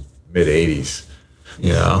there in the mid '80s.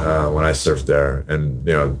 Yeah. When I surfed there, and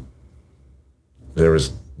there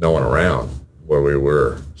was no one around where we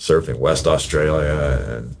were surfing. West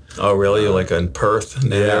Australia and. Oh, really? Like in Perth in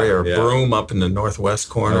the area, or Broome up in the northwest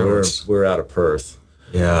corner? We were out of Perth.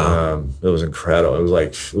 Yeah. It was incredible.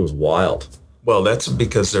 It was wild. Well, that's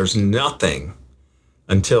because there's nothing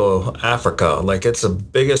until Africa. Like it's the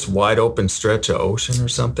biggest wide open stretch of ocean or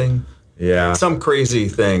something. Yeah. Some crazy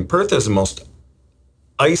thing. Perth is the most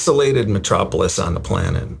isolated metropolis on the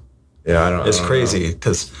planet. Yeah, it's crazy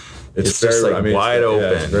because it's just wide open.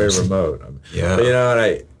 Yeah, it's very remote. Yeah. But,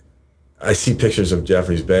 and I see pictures of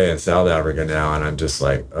Jeffreys Bay in South Africa now, and I'm just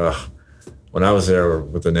like, ugh. When I was there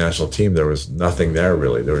with the national team, there was nothing there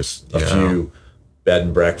really. There was a few bed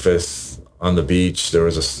and breakfasts on the beach. There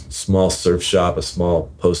was a small surf shop, a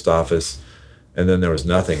small post office, and then there was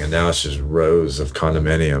nothing. And now it's just rows of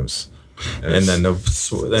condominiums. And then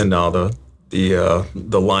all the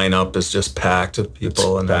lineup is just packed with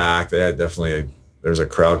people. It's packed. Yeah, definitely. There's a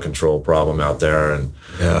crowd control problem out there, and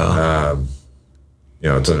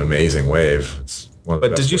it's an amazing wave. It's one of the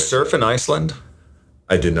But did you surf in Iceland?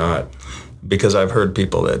 I did not. Because I've heard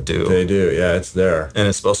people that do. They do, yeah. It's there, and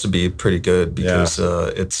it's supposed to be pretty good because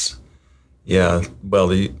it's. Yeah,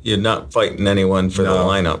 well, you're not fighting anyone for the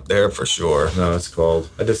lineup there for sure. No, it's cold.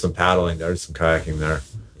 I did some paddling there, some kayaking there.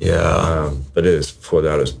 Yeah. But before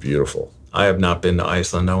that, it was beautiful. I have not been to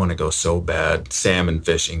Iceland. I want to go so bad. Salmon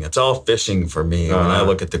fishing. It's all fishing for me. When I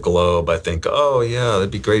look at the globe, I think, oh, yeah, that'd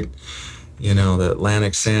be great. The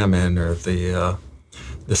Atlantic salmon or the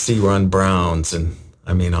sea run browns and,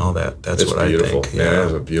 I mean, all that. That's what beautiful. I think. Yeah,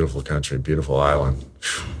 it's a beautiful country, beautiful island.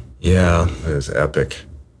 Yeah. It is epic.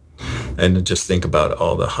 And to just think about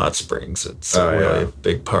all the hot springs. It's really a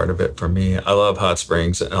big part of it for me. I love hot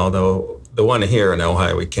springs, although the one here in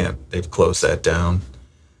Ohio, they've closed that down.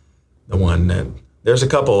 The one there's a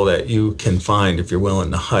couple that you can find if you're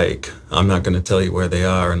willing to hike. I'm not going to tell you where they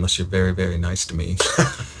are unless you're very, very nice to me.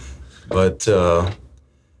 But, the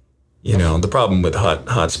problem with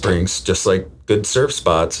hot springs, just like good surf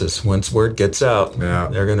spots, is once word gets out,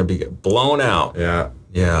 they're going to be blown out. Yeah.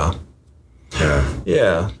 Yeah. Yeah.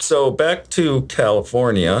 Yeah. So back to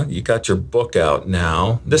California. You got your book out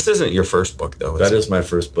now. This isn't your first book, though, That is my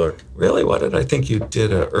first book. Really? What did I think you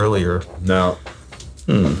did earlier? No.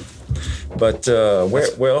 But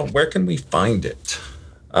where can we find it?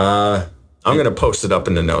 I'm going to post it up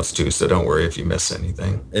in the notes, too, so don't worry if you miss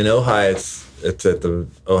anything. In Ojai, it's at the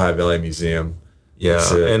Ojai Valley Museum. Yeah,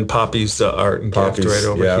 and Poppy's Art and Gift right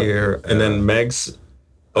over here. And then Meg's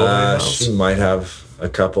Ojai House. She might have a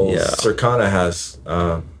couple. Yeah. Circana has,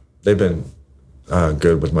 they've been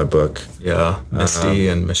good with my book. Yeah, Misty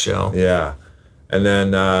and Michelle. Yeah. And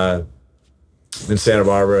then in Santa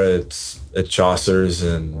Barbara, it's at Chaucer's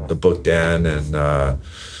and the Book Den, and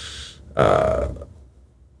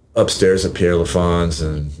upstairs at Pierre Lafon's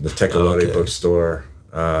and the Tecolote bookstore,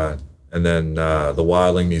 and then the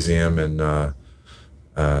Wildling Museum in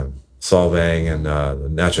Solvang, and the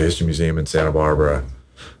Natural History Museum in Santa Barbara.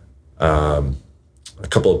 A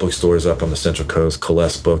couple of bookstores up on the Central Coast,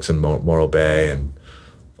 Coles Books in Morro Bay, and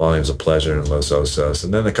Volumes of Pleasure in Los Osos.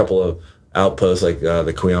 And then a couple of outposts like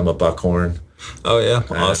the Cuyama Buckhorn. Oh yeah,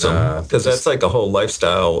 awesome. Because that's like a whole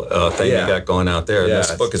lifestyle thing you got going out there. And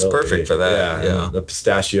this book is perfect for that. Yeah. The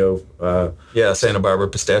pistachio. Santa Barbara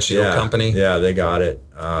Pistachio Company. Yeah, they got it.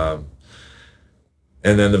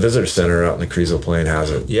 And then the visitor center out in the Carrizo Plain has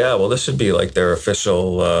it. Yeah, well, this should be like their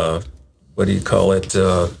official, what do you call it,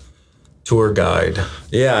 tour guide.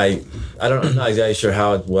 Yeah, I'm not exactly sure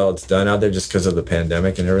how well it's done out there just because of the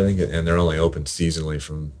pandemic and everything. And they're only open seasonally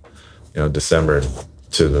from, December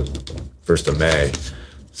to the 1st of May.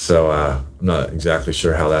 So I'm not exactly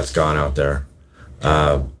sure how that's gone out there.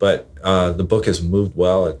 But the book has moved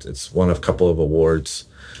well. It's won a couple of awards.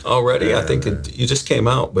 Already? I think you just came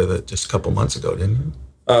out with it just a couple months ago, didn't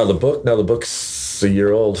you? The book's a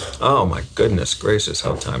year old. Oh my goodness gracious,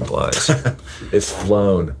 how time flies. It's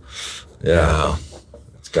flown. Yeah.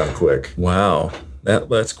 It's gone quick. Wow.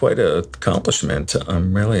 That's quite an accomplishment.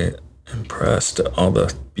 I'm really impressed. All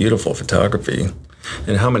the beautiful photography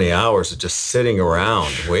and how many hours of just sitting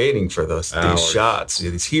around waiting for these shots,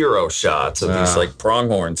 these hero shots of these like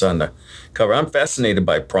pronghorns on the cover. I'm fascinated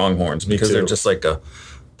by pronghorns because they're just like a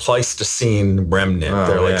Pleistocene remnant.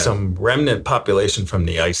 They're like some remnant population from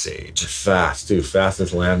the Ice Age. Fast, too.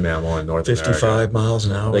 Fastest land mammal in North America. 55 miles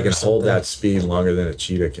an hour. They can hold that speed longer than a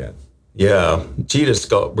cheetah can. Yeah. Cheetahs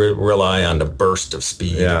rely on the burst of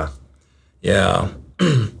speed. Yeah. Yeah.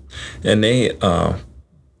 And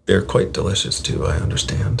they're quite delicious, too, I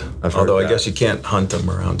understand. Although I guess you can't hunt them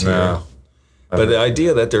around here. No. But the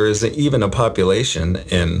idea that there is even a population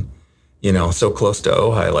in so close to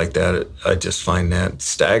Ojai like that, I just find that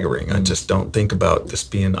staggering. I just don't think about this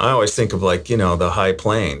being, I always think of like, the high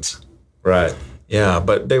plains. Right. Yeah,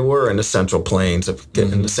 but they were in the central plains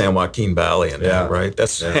in the San Joaquin Valley and that, right?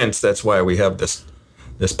 Hence that's why we have this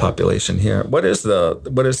population here. What is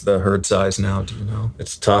the herd size now, do you know?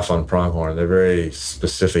 It's tough on pronghorn. They're very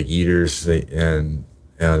specific eaters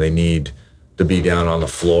they need to be down on the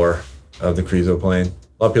floor of the Carrizo Plain. A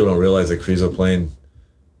lot of people don't realize the Carrizo Plain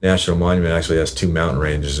National Monument actually has two mountain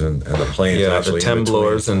ranges, and the plains actually the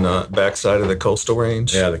Temblors and the backside of the coastal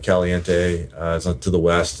range. Yeah, the Caliente is to the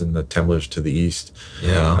west and the Temblors to the east.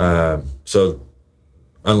 Yeah. So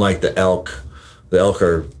unlike the elk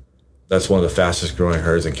that's one of the fastest growing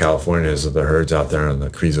herds in California is the herds out there on the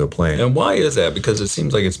Carrizo Plain. And why is that? Because it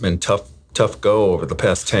seems like it's been tough go over the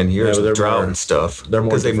past 10 years with drought and stuff. They're more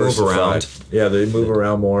because they move around. Yeah, they move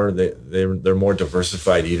around more. They're more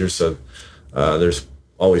diversified eaters, so there's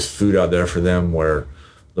always food out there for them, where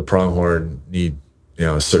the pronghorn need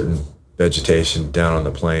a certain vegetation down on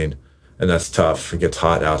the plain, and that's tough. It gets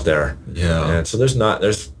hot out there. Yeah. And so there's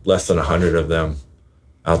less than 100 of them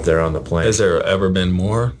out there on the plain. Has there ever been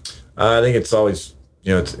more? I think it's always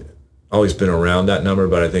it's always been around that number,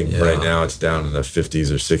 but I think right now it's down in the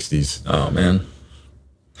 50s or 60s. Oh man,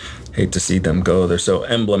 hate to see them go. They're so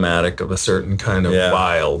emblematic of a certain kind of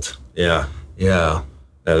wild. Yeah.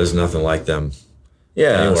 There's nothing like them.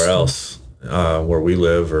 Yeah, anywhere else where we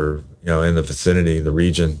live or in the vicinity, the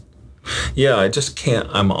region. Yeah, I just can't.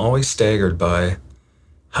 I'm always staggered by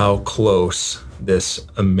how close this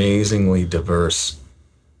amazingly diverse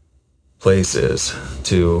place is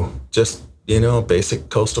to just basic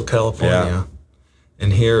coastal California.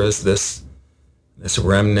 And here is this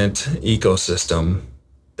remnant ecosystem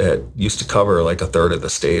that used to cover like a third of the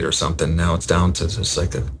state or something. Now it's down to just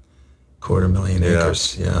like 250,000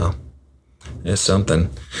 acres. Yeah. It's something.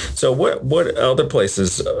 So what other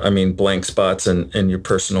places, blank spots in your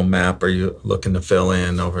personal map are you looking to fill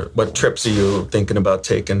in over? What trips are you thinking about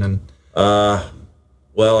taking? And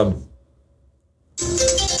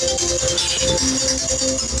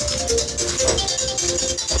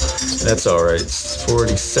that's all right. It's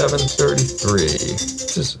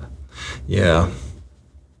 47:33.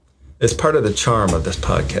 It's part of the charm of this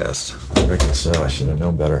podcast. I reckon so. I should have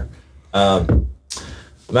known better. I'm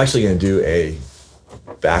actually going to do a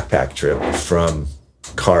backpack trip from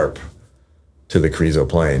Carp to the Carrizo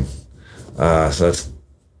Plain. So that's,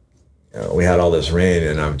 we had all this rain,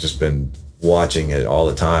 and I've just been watching it all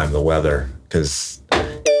the time, the weather, because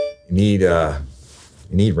you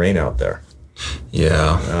need rain out there.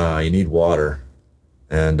 Yeah. You need water.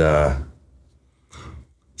 And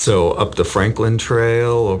so up the Franklin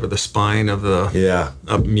Trail, over the spine of the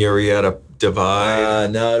up Murrieta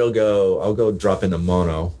Divide. No, I'll go drop into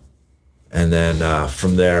Mono, and then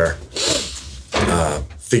from there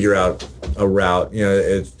figure out a route.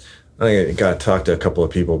 I think I got to talk to a couple of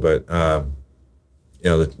people, but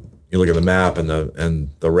you look at the map and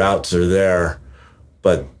the routes are there,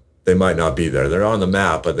 but they might not be there. They're on the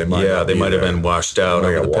map, but they might not be might have there. been washed out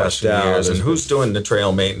over the past few years. And who's doing the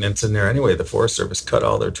trail maintenance in there anyway? The Forest Service cut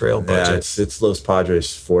all their trail budget. Yeah, it's Los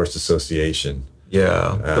Padres Forest Association.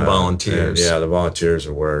 Yeah, the volunteers. Yeah, the volunteers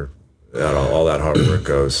are where all that hard work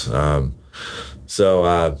goes. There's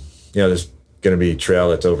going to be trail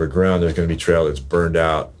that's overgrown. There's going to be trail that's burned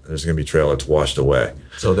out. There's going to be trail that's washed away.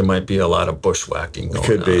 So there might be a lot of bushwhacking going on.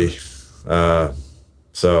 Could be.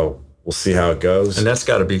 So we'll see how it goes. And that's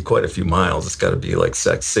got to be quite a few miles. It's got to be like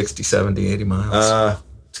 60, 70, 80 miles.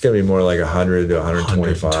 It's going to be more like 100 to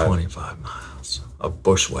 125. 125 miles of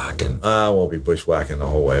bushwhacking. Won't be bushwhacking the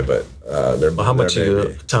whole way, but how much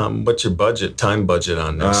Tom? What's your time budget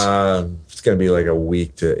on this? It's going to be like a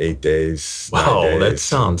week to 8 days. Wow, 9 days. that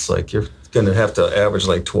sounds like you're going to have to average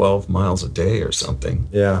like 12 miles a day or something.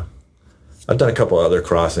 Yeah, I've done a couple other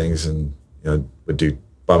crossings, and would do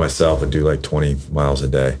by myself. Would do like 20 miles a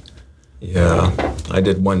day. Yeah, I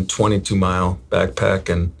did one 22-mile backpack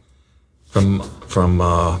and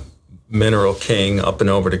from Mineral King up and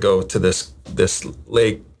over to go to this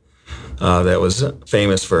lake that was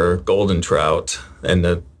famous for golden trout, and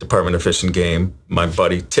the Department of Fish and Game. My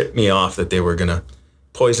buddy tipped me off that they were going to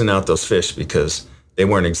poison out those fish because they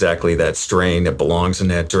weren't exactly that strain that belongs in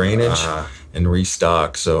that drainage and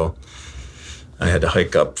restock. So I had to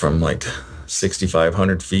hike up from like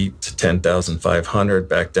 6,500 feet to 10,500,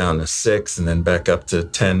 back down to 6, and then back up to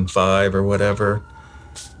 10,500 or whatever.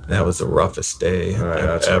 That was the roughest day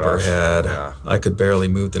I've ever had. Yeah. I could barely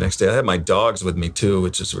move the next day. I had my dogs with me too,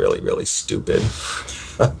 which is really, really stupid.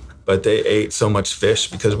 But they ate so much fish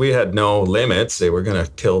because we had no limits. They were going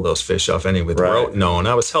to kill those fish off anyway with rote. No, and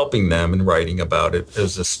I was helping them and writing about it. It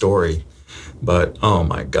was a story. But, oh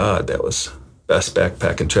my God, that was the best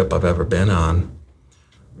backpacking trip I've ever been on.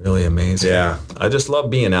 Really amazing. Yeah. I just love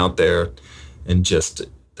being out there and just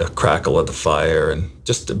the crackle of the fire, and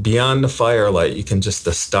just beyond the firelight,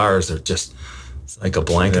 the stars are just, it's like a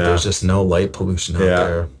blanket. Yeah. There's just no light pollution out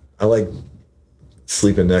there. I like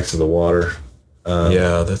sleeping next to the water.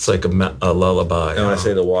 That's like a lullaby. And when I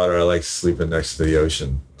say the water, I like sleeping next to the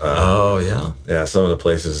ocean. Yeah, some of the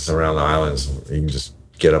places around the islands, you can just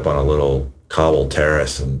get up on a little cobble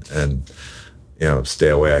terrace and stay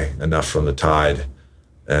away enough from the tide.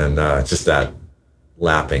 And just that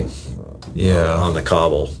lapping on the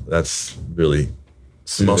cobble, that's really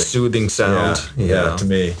soothing. The most soothing sound. Yeah, to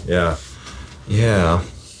me, yeah. Yeah.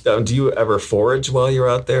 Do you ever forage while you're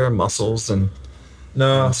out there, mussels and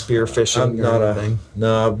spear fishing or anything?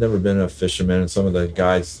 No, I've never been a fisherman, and some of the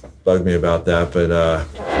guides bug me about that, but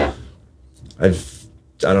I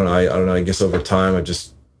don't know, I guess over time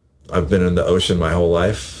I've been in the ocean my whole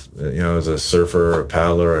life, as a surfer, a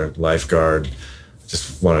paddler, a lifeguard.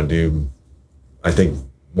 Just want to do, I think,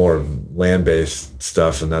 more land-based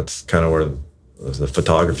stuff, and that's kind of where the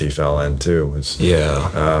photography fell in too.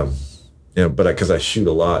 But because I shoot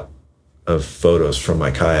a lot of photos from my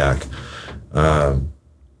kayak,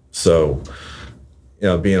 so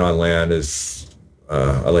being on land is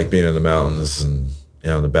I like being in the mountains and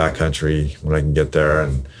in the backcountry when I can get there,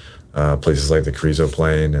 and places like the Carrizo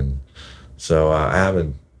Plain, and so I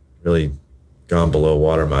haven't really gone below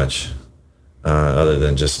water much. Other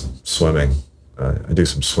than just swimming. I do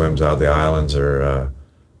some swims out of the islands, or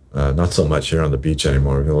not so much here on the beach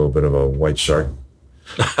anymore. We have a little bit of a white shark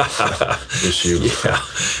issue. Yeah,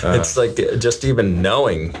 it's like just even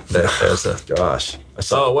knowing that there's a... Gosh.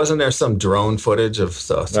 Wasn't there some drone footage of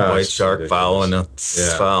some white shark following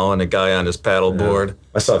a guy on his paddleboard? Yeah.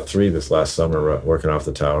 I saw 3 this last summer working off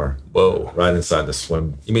the tower. Whoa. Right inside the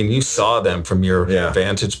swim. You mean you saw them from your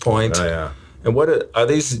vantage point? Oh, yeah. And what are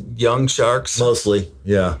these young sharks? Mostly,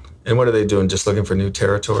 yeah. And what are they doing? Just looking for new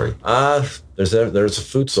territory? There's a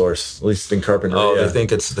food source, at least in Carpinteria. Oh, they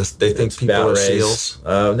think they think people are seals.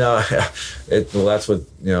 No, that's what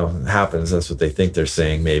happens. That's what they think they're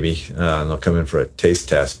saying. Maybe and they'll come in for a taste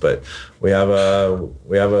test. But we have a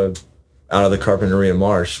out of the Carpinteria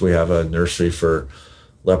Marsh, we have a nursery for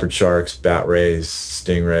leopard sharks, bat rays,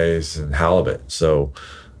 stingrays, and halibut. So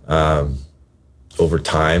over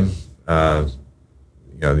time.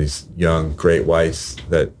 These young great whites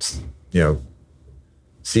that,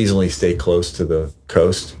 seasonally stay close to the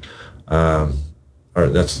coast,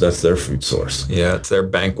 that's their food source. Yeah, it's their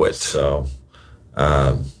banquet. So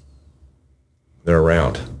they're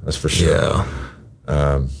around, that's for sure.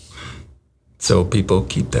 Yeah. So people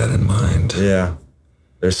keep that in mind. Yeah.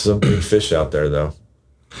 There's some big fish out there, though.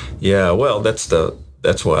 Yeah, well, that's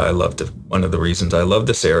why one of the reasons I love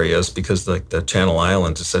this area is because the Channel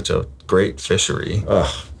Islands is such a great fishery.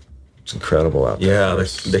 Oh, it's incredible out there. Yeah,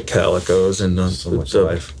 the calicos and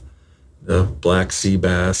the black sea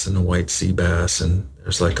bass and the white sea bass, and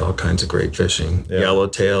there's like all kinds of great fishing. Yeah.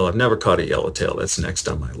 Yellowtail, I've never caught a yellowtail. That's next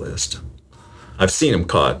on my list. I've seen them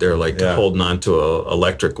caught. They're holding on to a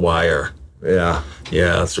electric wire. Yeah.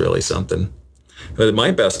 Yeah, that's really something. But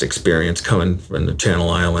my best experience coming from the Channel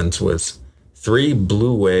Islands was 3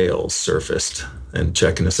 blue whales surfaced and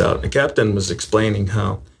checking us out. The captain was explaining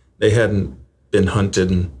how they hadn't been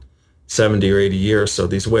hunted in 70 or 80 years, so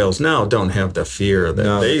these whales now don't have the fear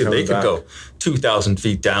that they could go 2,000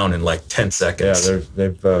 feet down in like 10 seconds. Yeah,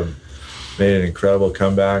 they've made an incredible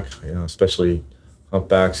comeback, especially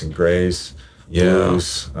humpbacks and grays,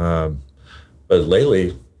 blues. But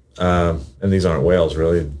lately, and these aren't whales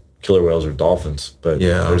really, killer whales are dolphins, but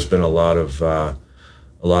there's been a lot of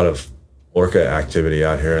orca activity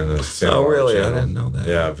out here in the Santa Barbara really? Channel. I didn't know that.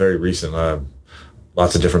 Yeah, very recent.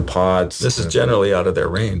 Lots of different pods. This is generally out of their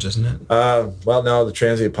range, isn't it? Well, no, the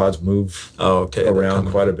transient pods move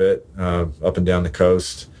around quite a bit, up and down the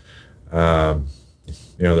coast.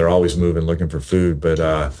 They're always moving, looking for food, but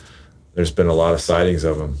there's been a lot of sightings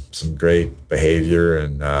of them. Some great behavior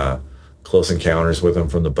and close encounters with them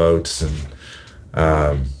from the boats, and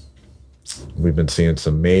we've been seeing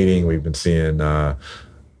some mating. We've been seeing not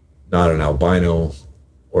an albino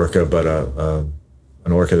orca, but an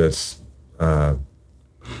orca that's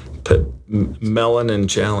melanin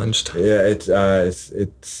challenged. Yeah, it's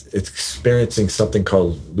experiencing something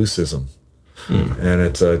called leucism, and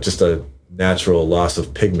it's just a natural loss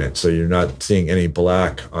of pigment. So you're not seeing any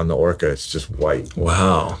black on the orca; it's just white.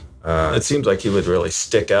 Wow. It seems like he would really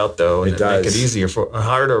stick out, though, and make it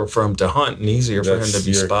harder for him to hunt and easier for him to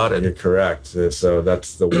be spotted. You're correct. So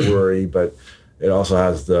that's the worry, but it also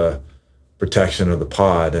has the protection of the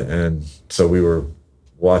pod. And so we were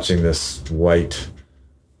watching this white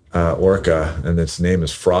orca, and its name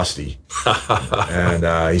is Frosty.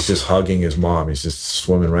 And he's just hugging his mom. He's just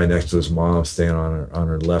swimming right next to his mom, staying on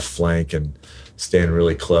her left flank and staying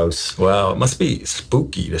really close. Wow, it must be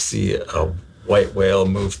spooky to see a white whale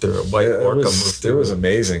move through, a white orca move through. It was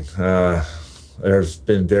amazing. There's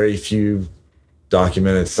been very few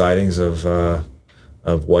documented sightings of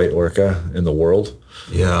white orca in the world.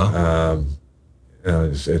 Yeah.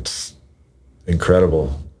 It's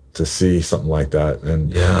incredible to see something like that,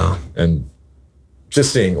 and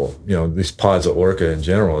just seeing these pods of orca in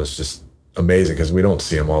general is just amazing because we don't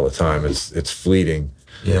see them all the time. It's fleeting.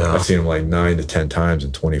 Yeah, I've seen them like 9 to 10 times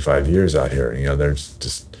in 25 years out here. There's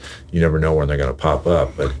just, you never know when they're going to pop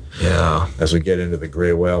up. But as we get into the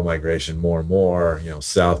gray whale migration more and more,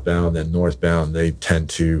 southbound and northbound, they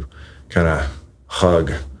tend to kind of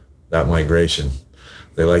hug that migration.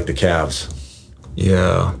 They like the calves.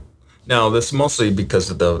 Yeah. Now, this is mostly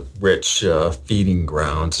because of the rich feeding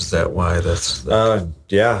grounds. Is that why that's... The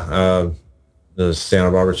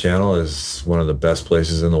Santa Barbara Channel is one of the best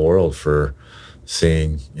places in the world for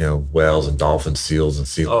seeing, whales and dolphins, seals and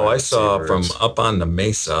sea lions. I saw from up on the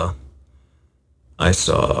mesa, I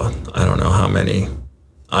don't know how many,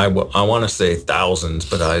 I want to say thousands,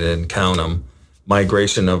 but I didn't count them,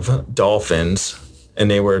 migration of dolphins, and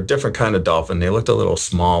they were a different kind of dolphin. They looked a little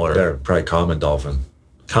smaller. They're probably common dolphin.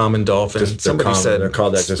 Common dolphin. Somebody said they're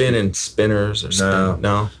called that spinners or something.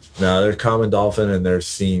 No, they're common dolphin, and they're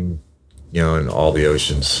seen, in all the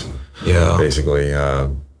oceans. Yeah, basically.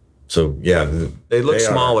 They look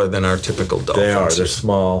smaller than our typical dolphins. They are. They're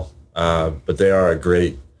small, but they are a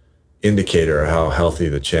great indicator of how healthy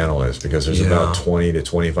the channel is because there's about 20 to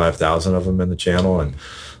 25,000 of them in the channel, and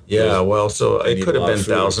so it could have been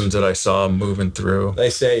thousands that I saw moving through. They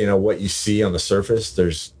say, what you see on the surface,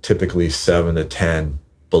 there's typically 7 to 10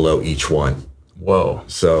 below each one. Whoa.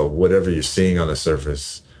 So whatever you're seeing on the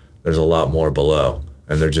surface, there's a lot more below.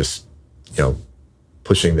 And they're just,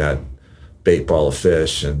 pushing that bait ball of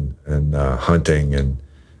fish and hunting and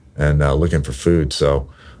looking for food. So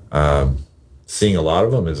seeing a lot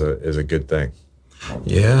of them is a good thing.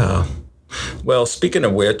 Yeah. Well, speaking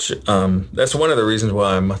of which, that's one of the reasons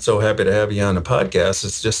why I'm so happy to have you on the podcast.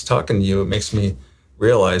 It's just talking to you. It makes me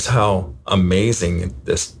realize how amazing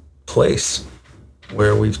this place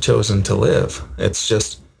where we've chosen to live. It's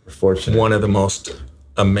just one of the most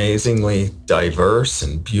amazingly diverse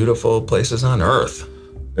and beautiful places on earth.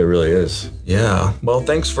 It really is. Yeah. Well,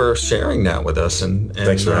 thanks for sharing that with us, and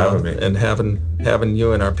thanks for having me. And having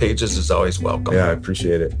you in our pages is always welcome. Yeah, I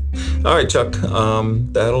appreciate it. All right, Chuck.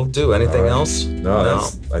 That'll do. Anything else? No.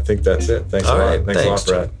 I think that's it. Thanks a lot. Thanks a lot,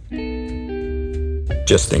 Brad.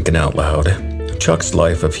 Just thinking out loud. Chuck's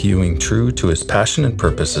life of hewing true to his passion and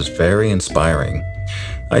purpose is very inspiring.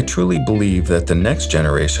 I truly believe that the next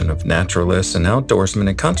generation of naturalists and outdoorsmen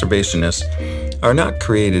and conservationists are not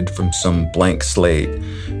created from some blank slate,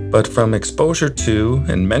 but from exposure to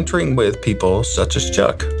and mentoring with people such as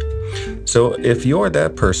Chuck. So if you're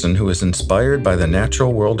that person who is inspired by the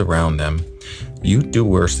natural world around them, you'd do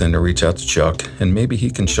worse than to reach out to Chuck and maybe he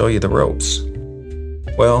can show you the ropes.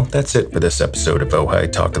 Well, that's it for this episode of Ojai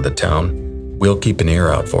Talk of the Town. We'll keep an ear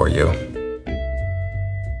out for you.